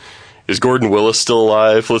Deming. Is Gordon Willis still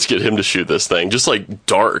alive? Let's get him to shoot this thing. Just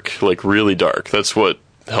dark, really dark. That's what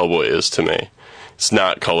Hellboy is to me. It's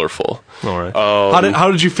not colorful. All right.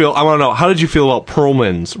 How did you feel? I want to know. How did you feel about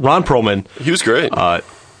Ron Perlman? He was great. I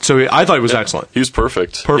thought he was excellent. He was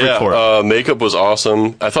perfect. Perfect for it. Makeup was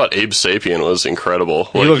awesome. I thought Abe Sapien was incredible.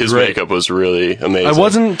 looked his great. makeup was really amazing. I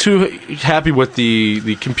wasn't too happy with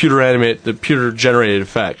the computer generated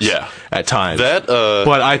effects. Yeah. At times.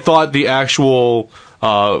 But I thought the actual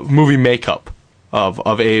movie makeup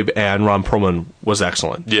of Abe and Ron Perlman was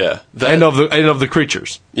excellent. Yeah. And of the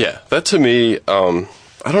creatures. Yeah. That to me,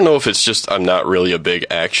 I don't know if it's just I'm not really a big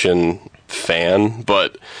action fan,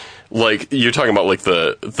 but you're talking about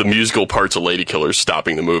the musical parts of Lady Killers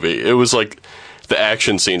stopping the movie. It was the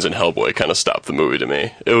action scenes in Hellboy kind of stopped the movie to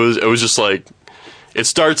me. It was just it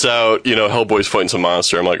starts out, Hellboy's fighting some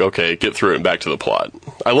monster. I'm okay, get through it and back to the plot.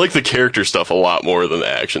 I like the character stuff a lot more than the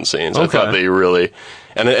action scenes. Okay. I thought they really,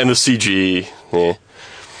 and the CG.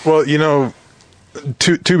 Well,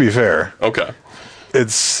 to be fair, Okay.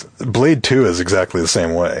 it's Blade 2 is exactly the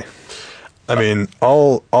same way. I mean,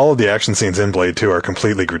 all of the action scenes in Blade 2 are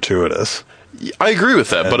completely gratuitous. I agree with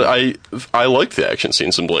that, but I liked the action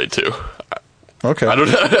scenes in Blade 2. Okay. I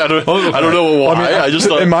don't know why. I just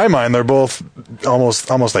thought in my mind they're both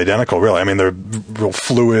almost identical. Really, I mean they're real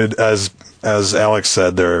fluid. As Alex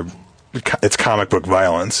said, it's comic book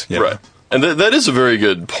violence. You know? Right. And that is a very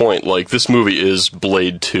good point. Like, this movie is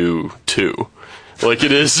Blade 2. Like,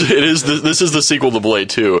 this is the sequel to Blade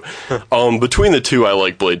 2. Between the two, I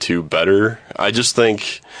like Blade 2 better. I just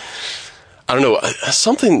think, I don't know,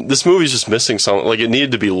 this movie's just missing something. Like, it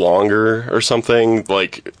needed to be longer or something.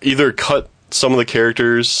 Like, either cut some of the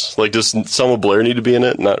characters. Like, does Selma Blair need to be in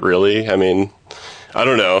it? Not really. I mean, I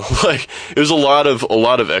don't know. Like, it was a lot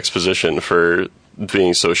of exposition for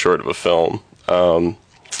being so short of a film.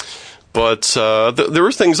 But there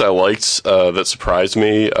were things I liked that surprised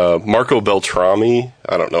me. Marco Beltrami,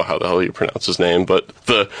 I don't know how the hell you pronounce his name, but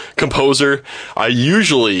the composer, I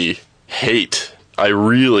really hate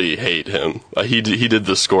him. He did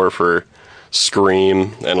the score for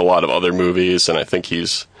Scream and a lot of other movies, and I think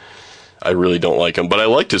I really don't like him. But I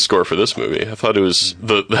liked his score for this movie. I thought it was,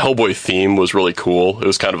 the Hellboy theme was really cool. It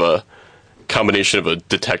was kind of a combination of a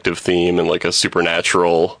detective theme and like a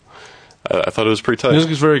supernatural. I thought it was pretty tight.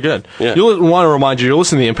 Music is very good. Yeah. You'll want to remind you, you're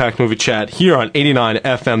listening to the Impact Movie Chat here on 89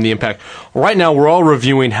 FM, The Impact. Right now, we're all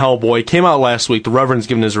reviewing Hellboy. It came out last week. The Reverend's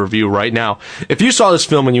giving his review right now. If you saw this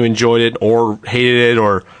film and you enjoyed it or hated it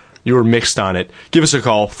or you were mixed on it, give us a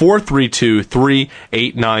call,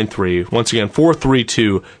 432-3893. Once again,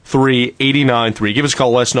 432-3893. Give us a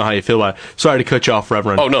call, let us know how you feel about it. Sorry to cut you off,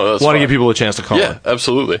 Reverend. Oh, no, that's want to fine. give people a chance to call Yeah, in.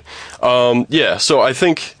 absolutely. So I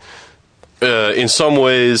think in some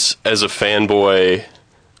ways, as a fanboy,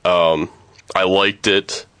 I liked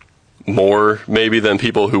it more maybe than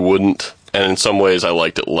people who wouldn't. And in some ways, I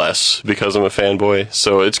liked it less because I'm a fanboy.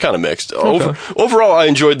 So it's kind of mixed. Okay. Overall, I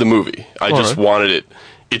enjoyed the movie. I just right. wanted it.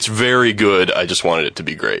 It's very good. I just wanted it to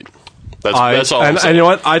be great. That's all I'm saying. And you know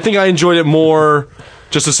what? I think I enjoyed it more.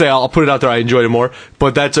 Just to say, I'll put it out there. I enjoyed it more,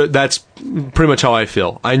 but that's pretty much how I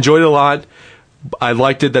feel. I enjoyed it a lot. I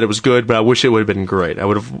liked it, that it was good, but I wish it would have been great. I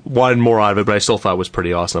would have wanted more out of it, but I still thought it was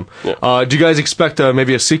pretty awesome. Yeah. Do you guys expect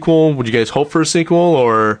maybe a sequel? Would you guys hope for a sequel,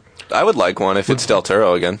 or? I would like one if it's Del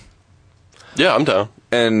Toro again. Yeah, I'm down.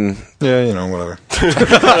 And Yeah, whatever.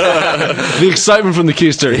 The excitement from the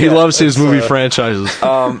Keister. He loves his movie franchises.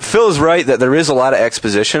 Phil is right that there is a lot of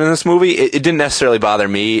exposition in this movie. It didn't necessarily bother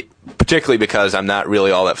me, particularly because I'm not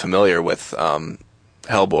really all that familiar with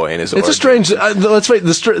Hellboy and his It's a origins. strange. Let's wait.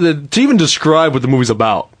 To even describe what the movie's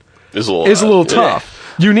about It's a is a little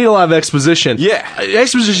tough. You need a lot of exposition. Yeah.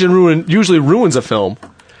 Exposition usually ruins a film.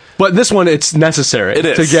 But this one, it's necessary. It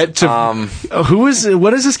is. To get to...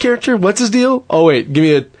 what is this character? What's his deal? Oh, wait. Give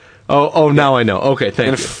me a... Oh, now I know. Okay, thank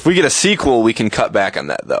And you. if we get a sequel, we can cut back on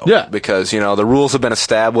that, though. Yeah. Because, the rules have been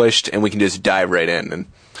established, and we can just dive right in. And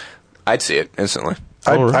I'd see it instantly.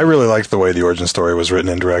 I really liked the way the origin story was written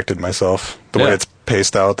and directed myself. The way it's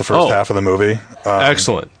paced out the first half of the movie.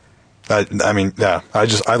 Excellent. I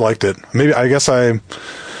liked it. Maybe, I guess I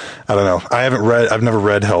don't know. I've never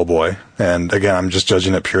read Hellboy. And again, I'm just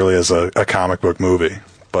judging it purely as a comic book movie.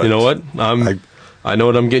 But You know what? I know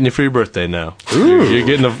what I'm getting you for your birthday now. You're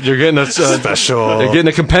getting a special. You're getting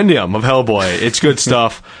a compendium of Hellboy. It's good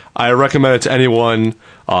stuff. I recommend it to anyone,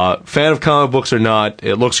 fan of comic books or not.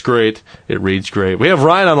 It looks great. It reads great. We have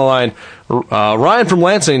Ryan on the line. Ryan from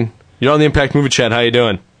Lansing. You're on the Impact Movie Chat. How you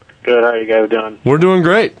doing? Good. How are you guys doing? We're doing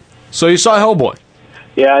great. So you saw Hellboy?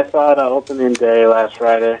 Yeah, I saw it opening day last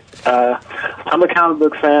Friday. I'm a comic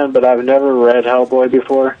book fan, but I've never read Hellboy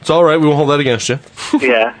before. It's all right. We won't hold that against you.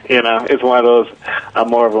 Yeah, it's one of those. I'm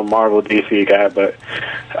more of a Marvel DC guy, but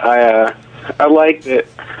I liked it.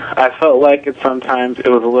 I felt like it sometimes. It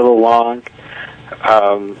was a little long.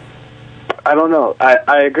 I don't know.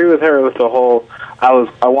 I agree with her with the whole.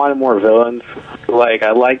 I wanted more villains. Like,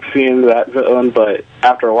 I liked seeing that villain, but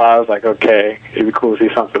after a while, I was like, okay, it'd be cool to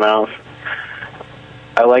see something else.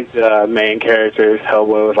 I liked the main characters.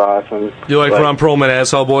 Hellboy was awesome. You like Ron Perlman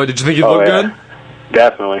as Hellboy? Did you think he looked good?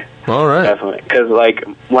 Definitely. All right. Definitely. Because,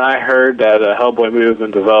 when I heard that a Hellboy movie was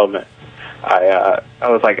in development, I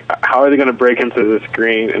was like, how are they going to break into the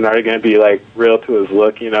screen? And are they going to be, real to his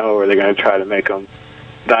look, or are they going to try to make him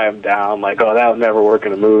dive him down? That would never work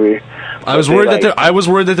in a movie. I was worried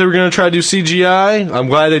that they were going to try to do CGI. I'm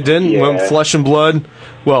glad they didn't. Yeah. Went flesh and blood.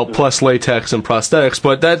 Well, plus latex and prosthetics,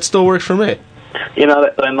 but that still works for me.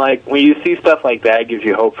 And when you see stuff like that, it gives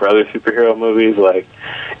you hope for other superhero movies.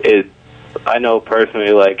 I know personally,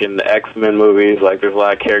 in the X-Men movies, there's a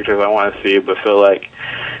lot of characters I want to see, but feel like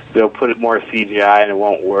they'll put more CGI and it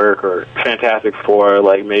won't work. Or Fantastic Four,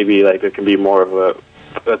 maybe there can be more of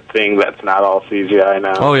a thing that's not all CGI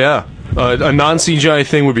now. Oh, yeah. A non-CGI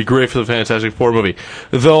thing would be great for the Fantastic Four movie.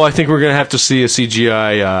 Though I think we're going to have to see a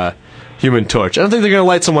CGI Human Torch. I don't think they're going to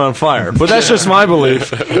light someone on fire, but that's just my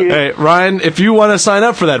belief. Hey, Ryan, if you want to sign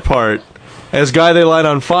up for that part as guy they light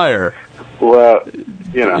on fire. Well,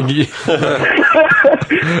 you know.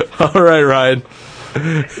 All right, Ryan.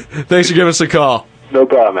 Thanks for giving us a call. No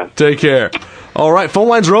problem, man. Take care. All right, phone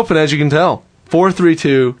lines are open, as you can tell.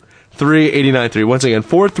 432-3893. Once again,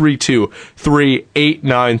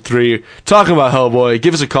 432-3893. Talking about Hellboy.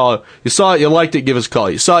 Give us a call. You saw it, you liked it, give us a call.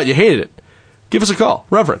 You saw it, you hated it. Give us a call.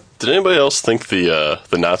 Reverend. Did anybody else think the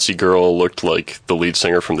Nazi girl looked like the lead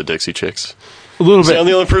singer from the Dixie Chicks? A little bit. I'm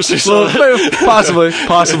the only person who saw that.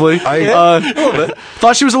 Possibly.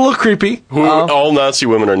 Thought she was a little creepy. All Nazi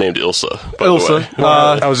women are named Ilsa, by the way.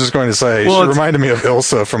 I was just going to say, she reminded me of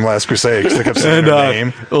Ilsa from Last Crusade, because they kept saying her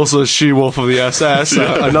name. Ilsa, She-Wolf of the SS,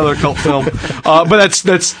 another cult film. But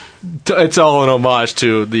it's all an homage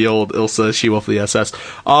to the old Ilsa, She-Wolf of the SS.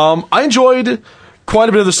 I enjoyed quite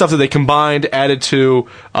a bit of the stuff that they combined, added to...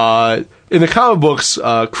 in the comic books,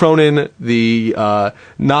 Cronin, the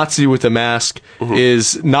Nazi with the mask,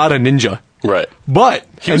 is not a ninja. Right. But...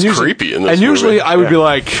 He was creepy in this And usually movie. I would be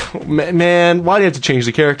like, man, why do you have to change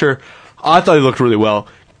the character? I thought he looked really well.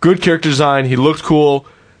 Good character design. He looked cool.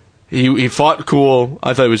 He fought cool.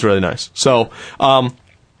 I thought he was really nice. So, I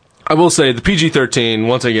will say, the PG-13,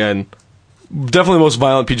 once again... Definitely the most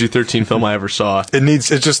violent PG-13 film I ever saw. It needed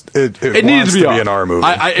to be an R movie.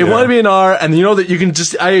 It wanted to be an R, and you know that you can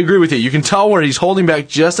just... I agree with you. You can tell where he's holding back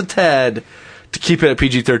just a tad to keep it at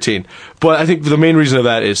PG-13. But I think the main reason of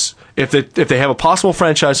that is if they have a possible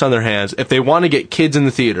franchise on their hands, if they want to get kids in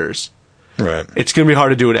the theaters, right, it's going to be hard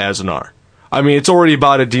to do it as an R. I mean, it's already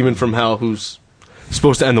about a demon from hell who's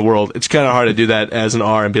supposed to end the world. It's kind of hard to do that as an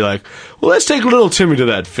R and be like, well, let's take little Timmy to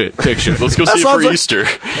that picture. Let's go see it for Easter.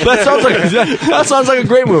 That sounds like a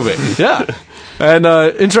great movie. Yeah. And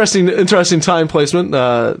interesting time placement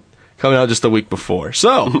coming out just a week before.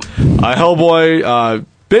 So, Hellboy,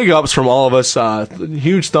 big ups from all of us.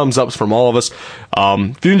 Huge thumbs ups from all of us.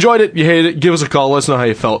 If you enjoyed it, you hated it, give us a call. Let us know how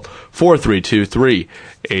you felt.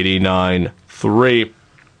 432-3893.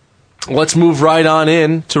 Let's move right on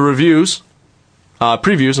in to reviews.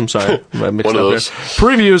 Previews, I'm sorry. I mixed One up of there. those.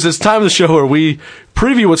 Previews, it's time of the show where we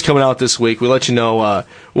preview what's coming out this week. We let you know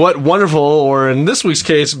what wonderful, or in this week's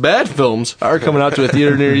case, bad films are coming out to a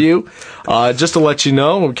theater near you. Just to let you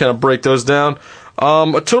know, we kind of break those down.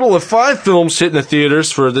 A total of 5 films hitting the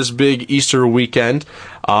theaters for this big Easter weekend.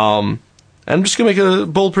 And I'm just going to make a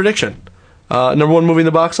bold prediction. Number 1 movie in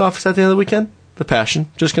the box office at the end of the weekend? The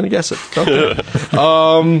Passion. Just going to guess it. Okay.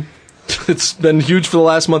 It's been huge for the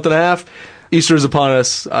last month and a half. Easter is upon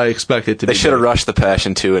us. I expect it to be. They should have rushed The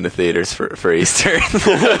Passion 2 into theaters for Easter. Should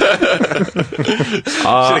have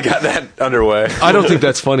got that underway. I don't think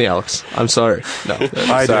that's funny, Alex. I'm sorry. No,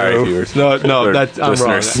 I sorry, do. viewers. I'm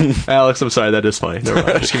listeners. wrong. Alex, I'm sorry. That is funny. Never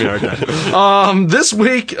mind. Just give me a hard time. This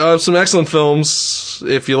week, some excellent films.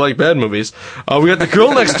 If you like bad movies, we got The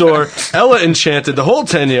Girl Next Door, Ella Enchanted, The Whole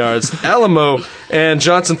 10 Yards, Alamo, and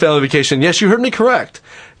Johnson Family Vacation. Yes, you heard me correct.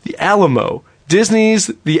 The Alamo. Disney's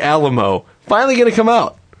The Alamo. Finally going to come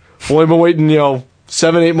out. Only been waiting,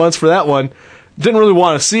 7-8 months for that one. Didn't really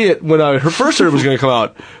want to see it when I first heard it was going to come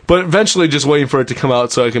out, but eventually just waiting for it to come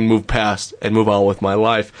out so I can move past and move on with my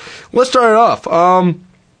life. Let's start it off.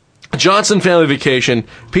 Johnson Family Vacation,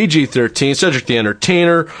 PG-13, Cedric the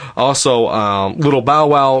Entertainer, also Little Bow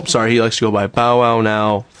Wow. Sorry, he likes to go by Bow Wow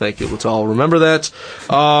now. Thank you. Let's all remember that.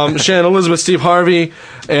 Shannon Elizabeth, Steve Harvey,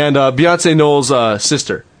 and Beyonce Knowles'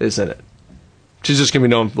 sister is in it. She's just going to be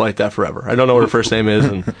known like that forever. I don't know what her first name is,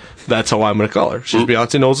 and that's how I'm going to call her. She's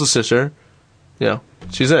Beyonce Knowles' sister.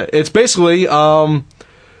 She's in it. It's basically...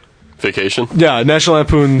 Vacation? Yeah, National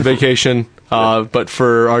Lampoon Vacation, but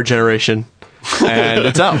for our generation. And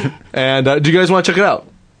it's out. And do you guys want to check it out?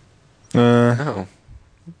 No.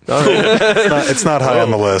 All right. It's not high on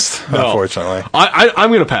the list, unfortunately. I'm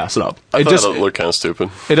going to pass it up. I thought it looked kind of stupid.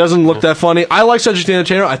 It doesn't look that funny. I like Cedric the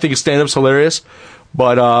Entertainer. I think his stand-up's hilarious.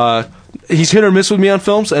 But he's hit or miss with me on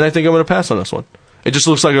films, and I think I'm going to pass on this one. It just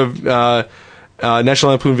looks like a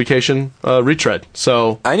National Lampoon Vacation retread.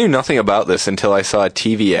 So I knew nothing about this until I saw a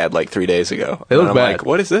TV ad like 3 days ago. It looked I'm bad. like,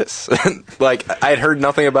 what is this? Like, I had heard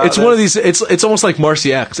nothing about it. It's one of these, it's almost like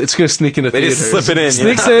Marcy X. It's going to sneak into They theaters. just slip it in.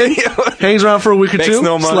 Sneaks in, hangs around for a week or Makes two,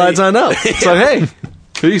 no money. slides on out. It's like, hey,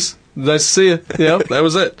 peace. Nice to see you. That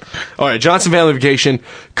was it. All right, Johnson Family Vacation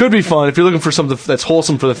could be fun if you're looking for something that's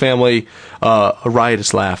wholesome for the family. A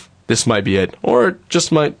riotous laugh. This might be it, or it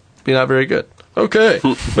just might be not very good. Okay,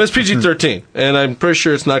 but it's PG-13, and I'm pretty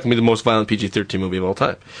sure it's not going to be the most violent PG-13 movie of all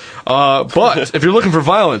time. But if you're looking for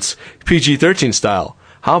violence, PG-13 style,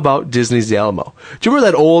 how about Disney's The Alamo? Do you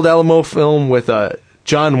remember that old Alamo film with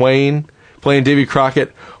John Wayne playing Davy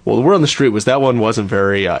Crockett. Well, the word on the street was that one wasn't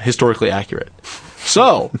very historically accurate.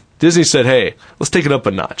 So Disney said, hey, let's take it up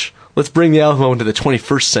a notch. Let's bring the Alamo into the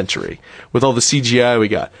 21st century with all the CGI we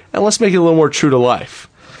got. And let's make it a little more true to life.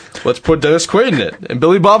 Let's put Dennis Quaid in it and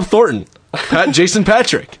Billy Bob Thornton. Jason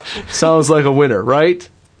Patrick. Sounds like a winner, right?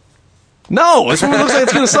 No, this movie looks like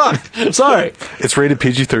it's going to suck. I'm sorry. It's rated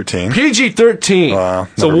PG-13. PG-13. Wow,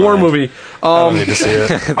 It's a war movie. I don't need to see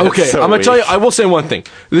it. Okay, so I'm going to tell weak. you, I will say one thing.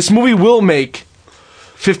 This movie will make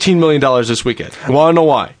 $15 million this weekend. You want to know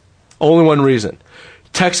why? Only one reason.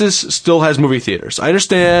 Texas still has movie theaters. I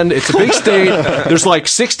understand it's a big state. There's like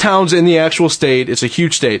 6 towns in the actual state. It's a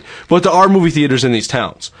huge state. But there are movie theaters in these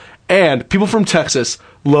towns. And people from Texas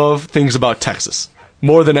love things about Texas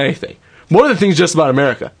more than anything. More than things just about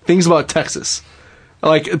America. Things about Texas.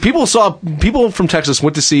 Like, people from Texas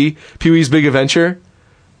went to see Pee-wee's Big Adventure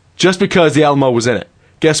just because the Alamo was in it.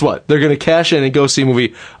 Guess what? They're going to cash in and go see a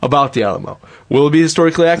movie about the Alamo. Will it be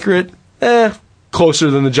historically accurate?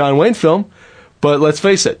 Closer than the John Wayne film. But let's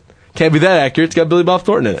face it. Can't be that accurate. It's got Billy Bob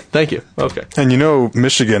Thornton in it. Thank you. Okay. And you know,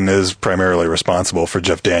 Michigan is primarily responsible for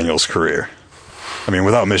Jeff Daniels' career. I mean,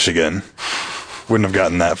 without Michigan, wouldn't have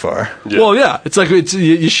gotten that far. Yeah. Well, yeah, it's like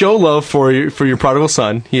you show love for your prodigal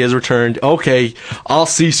son. He has returned. Okay, I'll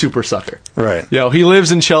see Super Sucker. Right. You know, he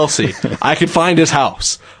lives in Chelsea. I could find his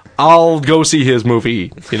house. I'll go see his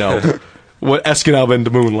movie. You know, what Escanaba into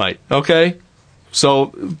Moonlight. Okay, so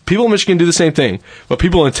people in Michigan do the same thing, but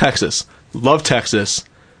people in Texas love Texas.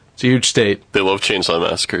 It's a huge state. They love Chainsaw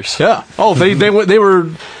Massacres. Yeah. Oh, they were.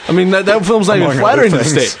 I mean, that film's not even Among flattering to other the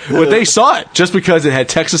things. state, but they saw it just because it had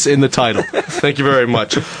Texas in the title. Thank you very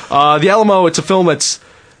much. The Alamo. It's a film that's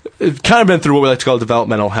kind of been through what we like to call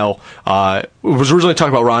developmental hell. It was originally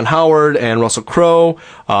talking about Ron Howard and Russell Crowe.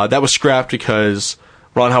 That was scrapped because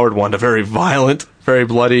Ron Howard wanted a very violent, very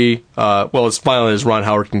bloody. Well, as violent as Ron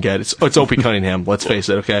Howard can get. It's Opie Cunningham. Let's face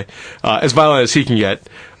it. Okay, as violent as he can get.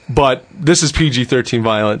 But this is PG-13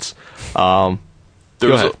 violence.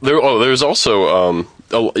 There's also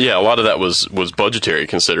a lot of that was budgetary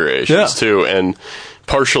considerations too, and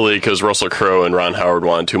partially because Russell Crowe and Ron Howard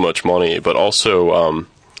wanted too much money, but also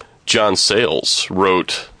John Sayles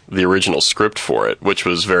wrote the original script for it, which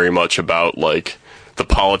was very much about like the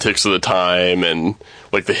politics of the time and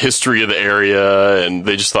like the history of the area, and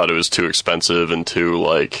they just thought it was too expensive and too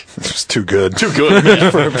like It's too good. too good.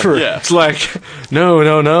 Yeah. It's like,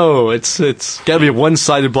 no. It's got to be a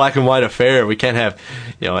one-sided black and white affair. We can't have,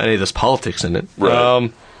 any of this politics in it.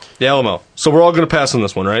 Right. The Alamo. So we're all going to pass on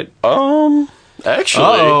this one, right? Actually,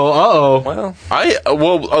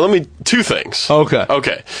 Well, let me two things.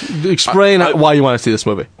 Okay. Explain why you want to see this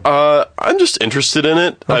movie. I'm just interested in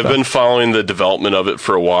it. Okay. I've been following the development of it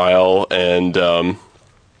for a while, and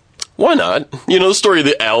why not? The story of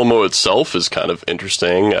the Alamo itself is kind of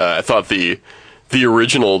interesting. I thought the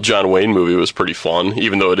original John Wayne movie was pretty fun,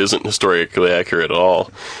 even though it isn't historically accurate at all.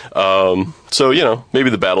 So, maybe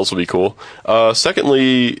the battles will be cool.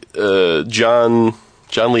 Secondly, John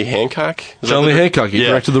Lee Hancock? John Lee Hancock, he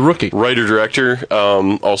directed The Rookie. Writer-director,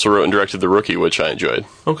 also wrote and directed The Rookie, which I enjoyed.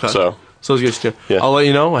 Okay. So it's good too. Yeah. I'll let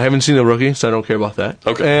you know. I haven't seen The Rookie, so I don't care about that.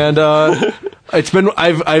 Okay. And it's been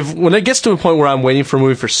I've when it gets to a point where I'm waiting for a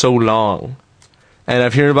movie for so long, and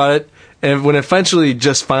I've heard about it, and when it eventually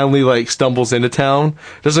just finally like stumbles into town,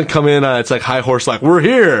 doesn't come in on its like high horse like we're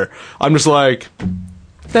here. I'm just like,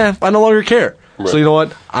 I no longer care. Right. So you know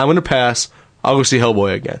what? I'm gonna pass. I'll go see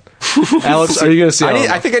Hellboy again. Alex, are you going to see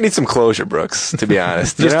I think I need some closure, Brooks, to be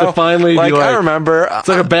honest. Just to finally be like, I remember. It's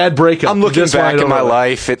like a bad breakup. I'm looking Just back right in my over it.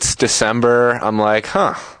 life. It's December. I'm like,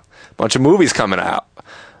 bunch of movies coming out.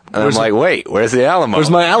 And I'm like, wait, where's the Alamo?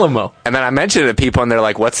 Where's my Alamo? And then I mentioned it to people, and they're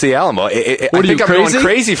like, what's the Alamo? I think I'm crazy? going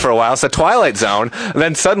crazy for a while. It's a Twilight Zone. And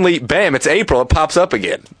then suddenly, bam, it's April. It pops up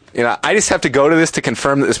again. I just have to go to this to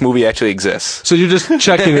confirm that this movie actually exists. So you're just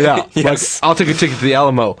checking it out. Yes. Like, I'll take a ticket to the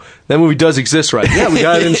Alamo. That movie does exist, right? Yeah, we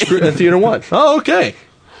got it in Theater 1. Oh, okay.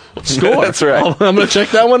 Score. That's right. I'm going to check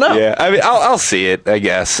that one out. Yeah, I mean, I'll see it, I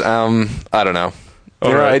guess. I don't know.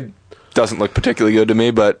 right. It doesn't look particularly good to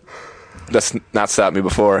me, but that's not stopped me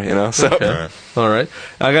before, So. Okay. All right.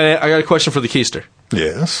 I got a question for the Keister.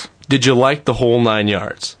 Yes. Did you like the whole 9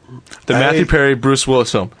 yards? The Matthew Perry, Bruce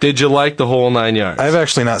Willis film. Did you like the whole 9 yards? I've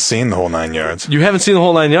actually not seen the whole 9 yards. You haven't seen the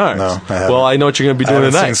whole 9 yards? No, I haven't. Well, I know what you're going to be doing I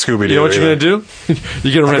haven't tonight. seen Scooby-Doo You know what you're going to do?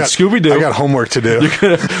 You're going to rent Scooby-Doo. I got homework to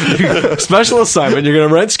do. Special assignment. You're going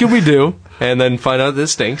to rent Scooby-Doo and then find out that it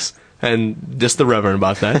stinks and diss the Reverend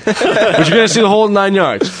about that. But you're going to see the whole 9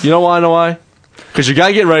 yards. You know why? Because you got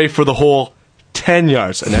to get ready for the whole 10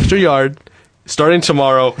 yards. An extra yard starting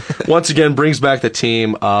tomorrow. Once again, brings back the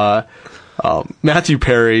team. Matthew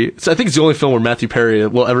Perry. So I think it's the only film where Matthew Perry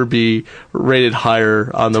will ever be rated higher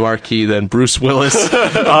on the marquee than Bruce Willis.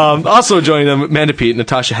 Also joining them, Amanda Peet,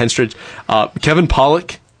 Natasha Henstridge, Kevin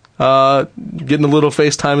Pollak. Getting a little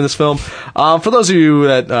face time in this film. For those of you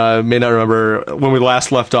that may not remember, when we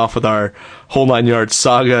last left off with our Whole Nine Yards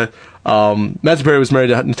saga, Matthew Perry was married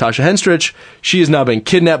to Natasha Henstridge. She has now been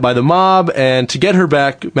kidnapped by the mob, and to get her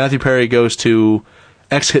back, Matthew Perry goes to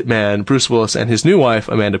ex-hitman Bruce Willis and his new wife,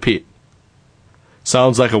 Amanda Peet.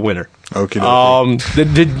 Sounds like a winner. Okay.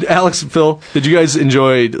 Did Alex, Phil, did you guys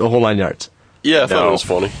enjoy the Whole Nine Yards? Yeah, I thought it was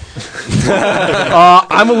funny.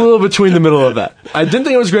 I'm a little between the middle of that. I didn't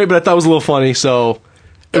think it was great, but I thought it was a little funny, so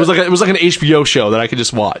it was like an HBO show that I could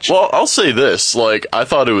just watch. Well, I'll say this, I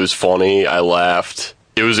thought it was funny, I laughed,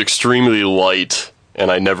 it was extremely light,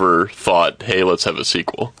 and I never thought, hey, let's have a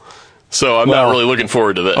sequel. So I'm not really looking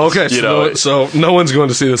forward to this. Okay, so no one's going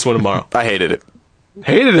to see this one tomorrow. I hated it.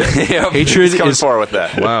 Hated it? Yep, Hatred coming is forward with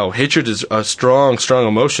that. Wow, hatred is a strong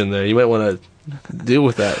emotion there. You might want to deal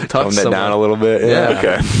with that. Tone that down a little bit. Yeah.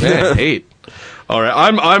 Okay. Man, hate. All right,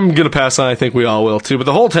 I'm gonna pass on. I think we all will too. But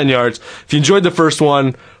the Whole 10 Yards. If you enjoyed the first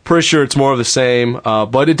one, pretty sure it's more of the same.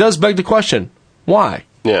 But it does beg the question: why?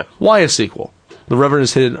 Yeah. Why a sequel? The Reverend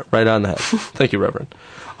has hit it right on the head. Thank you, Reverend.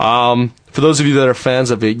 For those of you that are fans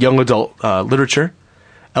of young adult literature,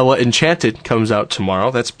 Ella Enchanted comes out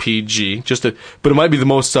tomorrow. That's PG. But it might be the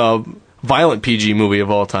most violent PG movie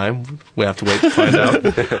of all time. We have to wait to find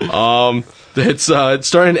out. It's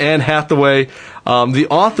starring Anne Hathaway. The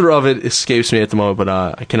author of it escapes me at the moment, but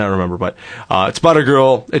I cannot remember. But it's about a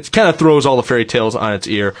girl. It kind of throws all the fairy tales on its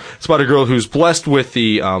ear. It's about a girl who's blessed with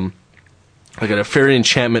the a fairy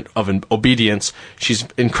enchantment of obedience. She's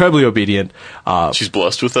incredibly obedient. She's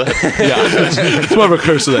blessed with that? Yeah, it's more of a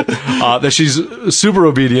curse of that she's super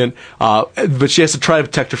obedient, but she has to try to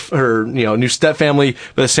protect her new stepfamily,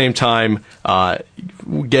 but at the same time,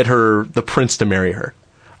 get the prince to marry her.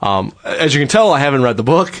 As you can tell, I haven't read the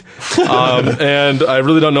book, and I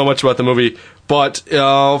really don't know much about the movie, but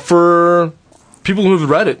for people who have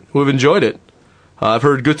read it, who have enjoyed it, I've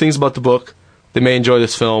heard good things about the book. They may enjoy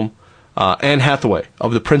this film. Anne Hathaway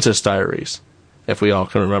of The Princess Diaries, if we all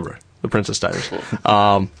can remember The Princess Diaries.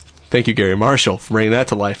 Thank you, Gary Marshall, for bringing that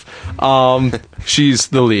to life. She's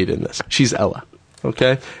the lead in this. She's Ella.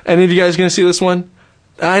 Okay? Any of you guys going to see this one?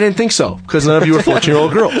 I didn't think so, because none of you are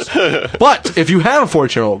 14-year-old girls. But if you have a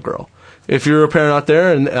 14-year-old girl, if you're a parent out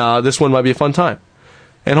there, and this one might be a fun time.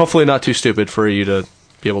 And hopefully not too stupid for you to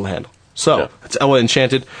be able to handle. So, It's Ella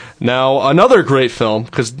Enchanted. Now, another great film,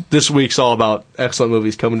 because this week's all about excellent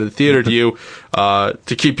movies coming to the theater to you,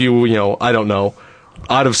 to keep you, I don't know,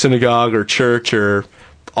 out of synagogue or church or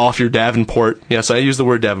off your Davenport. Yes, I use the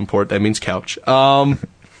word Davenport. That means couch. The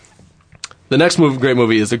next great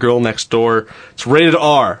movie is The Girl Next Door. It's rated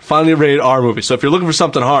R. Finally a rated R movie. So if you're looking for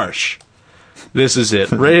something harsh, this is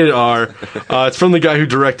it. Rated R. It's from the guy who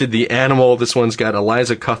directed The Animal. This one's got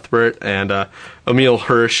Eliza Cuthbert and Emile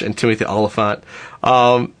Hirsch and Timothy Oliphant.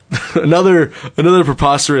 Another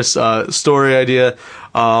preposterous story idea.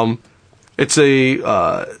 It's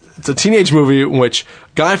a teenage movie in which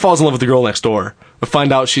guy falls in love with the girl next door, but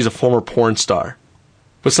find out she's a former porn star,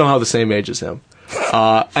 but somehow the same age as him.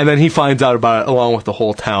 And then he finds out about it along with the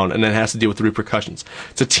whole town, and then has to deal with the repercussions.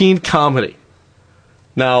 It's a teen comedy.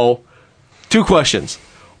 Now, 2 questions.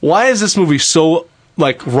 Why is this movie so,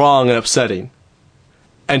 wrong and upsetting?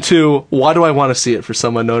 And 2, why do I want to see it for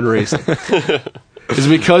some unknown reason? Is it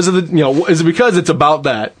because of is it because it's about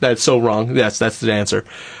that's so wrong? Yes, that's the answer.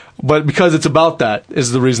 But because it's about that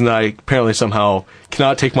is the reason that I apparently somehow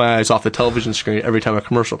cannot take my eyes off the television screen every time a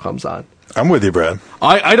commercial comes on. I'm with you, Brad.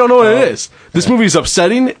 I don't know what it is. This movie is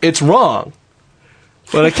upsetting. It's wrong.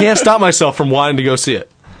 But I can't stop myself from wanting to go see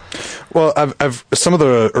it. Well, I've some of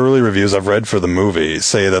the early reviews I've read for the movie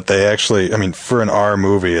say that they actually, for an R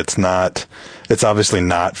movie, it's obviously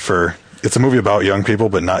not for, it's a movie about young people,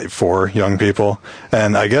 but not for young people.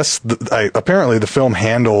 And I guess, apparently the film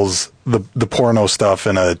handles the porno stuff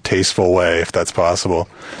in a tasteful way, if that's possible.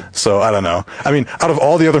 So, I don't know. Out of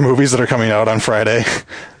all the other movies that are coming out on Friday,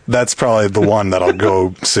 that's probably the one that I'll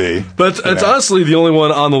go see. But it's honestly the only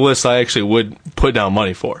one on the list I actually would put down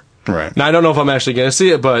money for. Right. Now, I don't know if I'm actually going to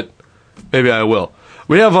see it, but maybe I will.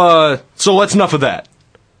 We have, so let's enough of that.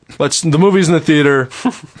 The movie's in the theater.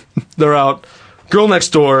 They're out. Girl Next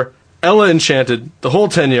Door, Ella Enchanted, The Whole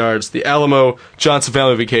 10 Yards, The Alamo, Johnson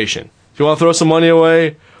Family Vacation. If you want to throw some money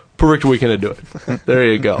away, perfect weekend to do it. There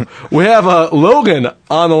you go. We have Logan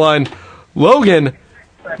on the line. Logan,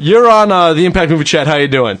 you're on the Impact Movie Chat. How you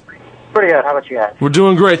doing? Pretty good. How about you guys? We're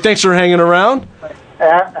doing great. Thanks for hanging around.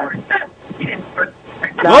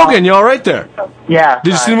 No. Logan, you all right there? Yeah.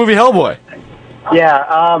 Did you see the movie Hellboy? Yeah,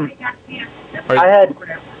 I had,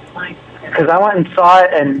 because I went and saw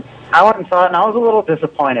it, and I was a little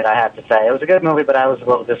disappointed, I have to say. It was a good movie, but I was a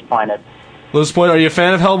little disappointed. Are you a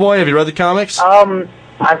fan of Hellboy? Have you read the comics?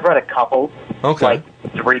 I've read a couple. Okay. Like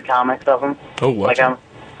 3 comics of them. Oh, what? Like I'm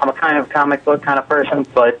a kind of comic book kind of person,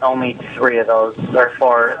 but only 3 of those, or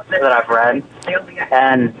 4 that I've read.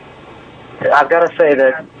 And I've got to say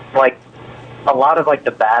that, like, a lot of, like,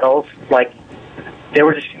 the battles, like, they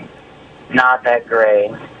were just not that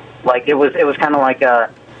great. Like, it was kind of like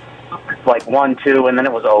 1, 2, and then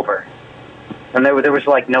it was over. And there was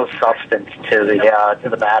like no substance to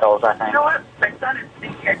the battles, I think.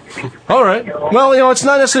 All right. Well, it's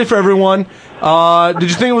not necessarily for everyone. Did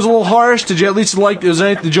you think it was a little harsh? Did you at least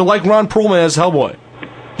did you like Ron Perlman as Hellboy?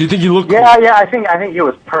 Do you think he looked cool? Yeah, I think he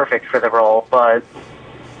was perfect for the role, but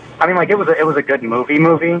I mean, like, it was a good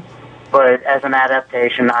movie, but as an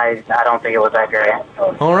adaptation, I don't think it was that great.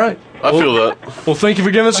 All right. I feel that. Well, thank you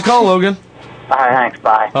for giving us a call, Logan. All right, thanks.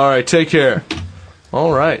 Bye. All right, take care.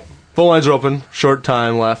 All right. Phone lines are open. Short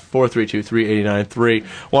time left. 432-3893.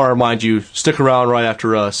 Want to remind you, stick around right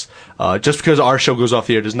after us. Just because our show goes off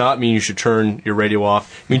the air does not mean you should turn your radio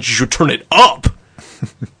off. It means you should turn it up.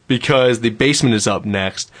 Because the basement is up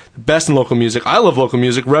next. The best in local music. I love local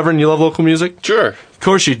music. Reverend, you love local music? Sure. Of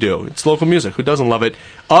course you do. It's local music. Who doesn't love it?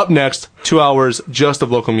 Up next, 2 hours just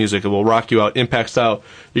of local music. It will rock you out, impact style.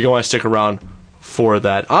 You're going to want to stick around for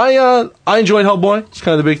that. I enjoyed Hellboy. It's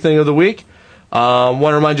kind of the big thing of the week. Want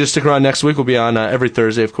to remind you to stick around next week. We'll be on every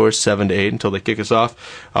Thursday, of course, 7 to 8 until they kick us off.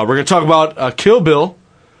 We're going to talk about Kill Bill.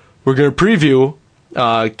 We're going to preview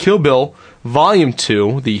Kill Bill Volume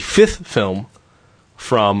 2, the 5th film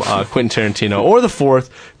from Quentin Tarantino, or the 4th.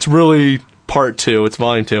 It's really Part 2. It's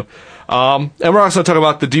Volume 2. And we're also going to talk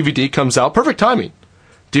about the DVD comes out. Perfect timing.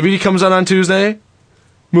 DVD comes out on Tuesday.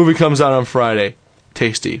 Movie comes out on Friday.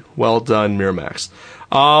 Tasty. Well done, Miramax.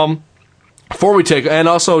 Before we take, and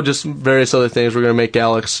also just various other things, we're going to make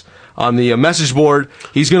Alex on the message board.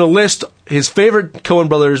 He's going to list his favorite Coen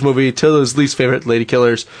Brothers movie till his least favorite, Lady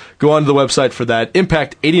Killers. Go on to the website for that.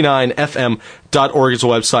 Impact89fm.org is the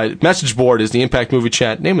website. Message board is the Impact Movie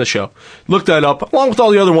Chat, name of the show. Look that up, along with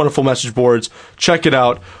all the other wonderful message boards. Check it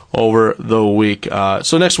out over the week.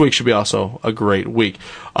 So next week should be also a great week.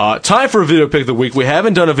 Time for a video pick of the week. We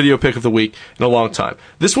haven't done a video pick of the week in a long time.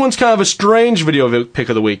 This one's kind of a strange video pick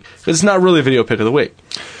of the week, because it's not really a video pick of the week.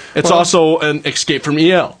 It's also an Escape from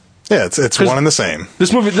EL. Yeah, it's one and the same.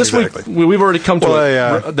 This movie, this week, we've already come to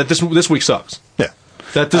it, that this week sucks. Yeah.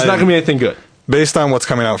 That there's not going to be anything good. Based on what's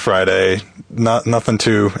coming out Friday, nothing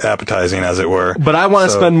too appetizing, as it were. But I want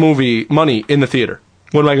to spend money in the theater.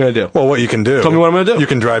 What am I going to do? Well, what you can do... Tell me what I'm going to do. You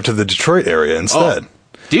can drive to the Detroit area instead.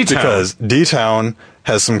 D-Town. Because D-Town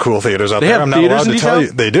has some cool theaters out there. I'm not allowed to tell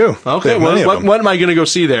you. They do. Okay, what am I going to go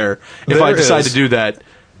see there if I decide to do that?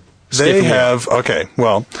 They have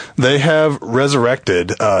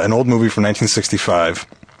resurrected an old movie from 1965,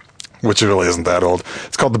 which really isn't that old.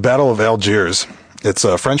 It's called The Battle of Algiers. It's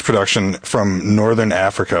a French production from northern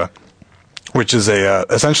Africa, which is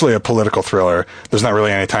essentially a political thriller. There's not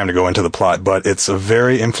really any time to go into the plot, but it's a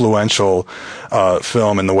very influential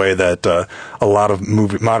film in the way that a lot of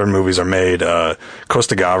modern movies are made.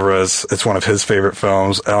 Costa Gavras, it's one of his favorite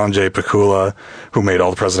films. Alan J. Pakula, who made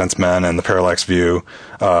All the President's Men and The Parallax View.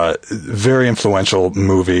 Very influential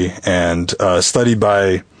movie, and studied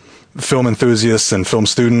by film enthusiasts and film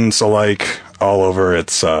students alike all over.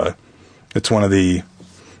 It's one of the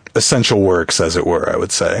essential works, as it were, I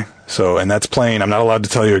would say. So, and that's playing, I'm not allowed to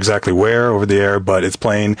tell you exactly where over the air, but it's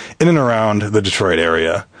playing in and around the Detroit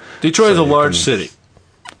area. Detroit is a large city.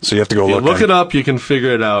 So you have to go look it up, you can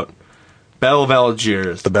figure it out. Battle of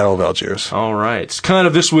Algiers. The Battle of Algiers. All right. It's kind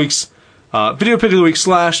of this week's video pick of the week /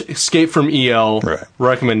 Escape from EL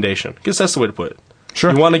recommendation. I guess that's the way to put it.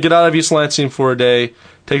 Sure. You want to get out of East Lansing for a day,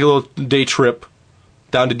 take a little day trip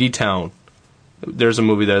down to D-Town. There's a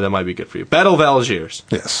movie there that might be good for you. Battle of Algiers.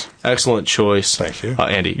 Yes. Excellent choice. Thank you.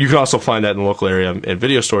 Andy. You can also find that in the local area in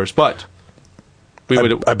video stores, but...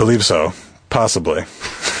 I believe so. Possibly.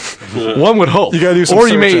 One would hope. You gotta do some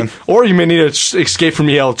searching. Or you may need to escape from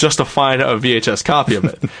EL just to find a VHS copy of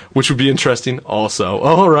it, which would be interesting also.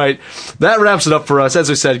 All right. That wraps it up for us. As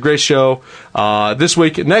I said, great show. This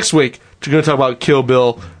week, next week, we're going to talk about Kill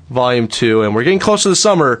Bill Volume 2, and we're getting close to the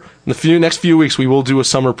summer. In the next few weeks, we will do a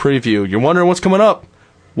summer preview. You're wondering what's coming up?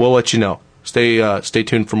 We'll let you know. Stay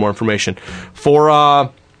tuned for more information.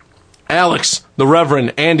 For Alex, the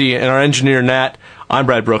Reverend, Andy, and our engineer, Nat, I'm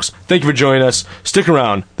Brad Brooks. Thank you for joining us. Stick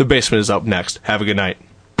around. The Basement is up next. Have a good night.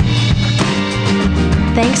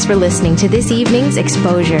 Thanks for listening to this evening's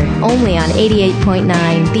Exposure, only on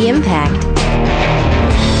 88.9 The Impact.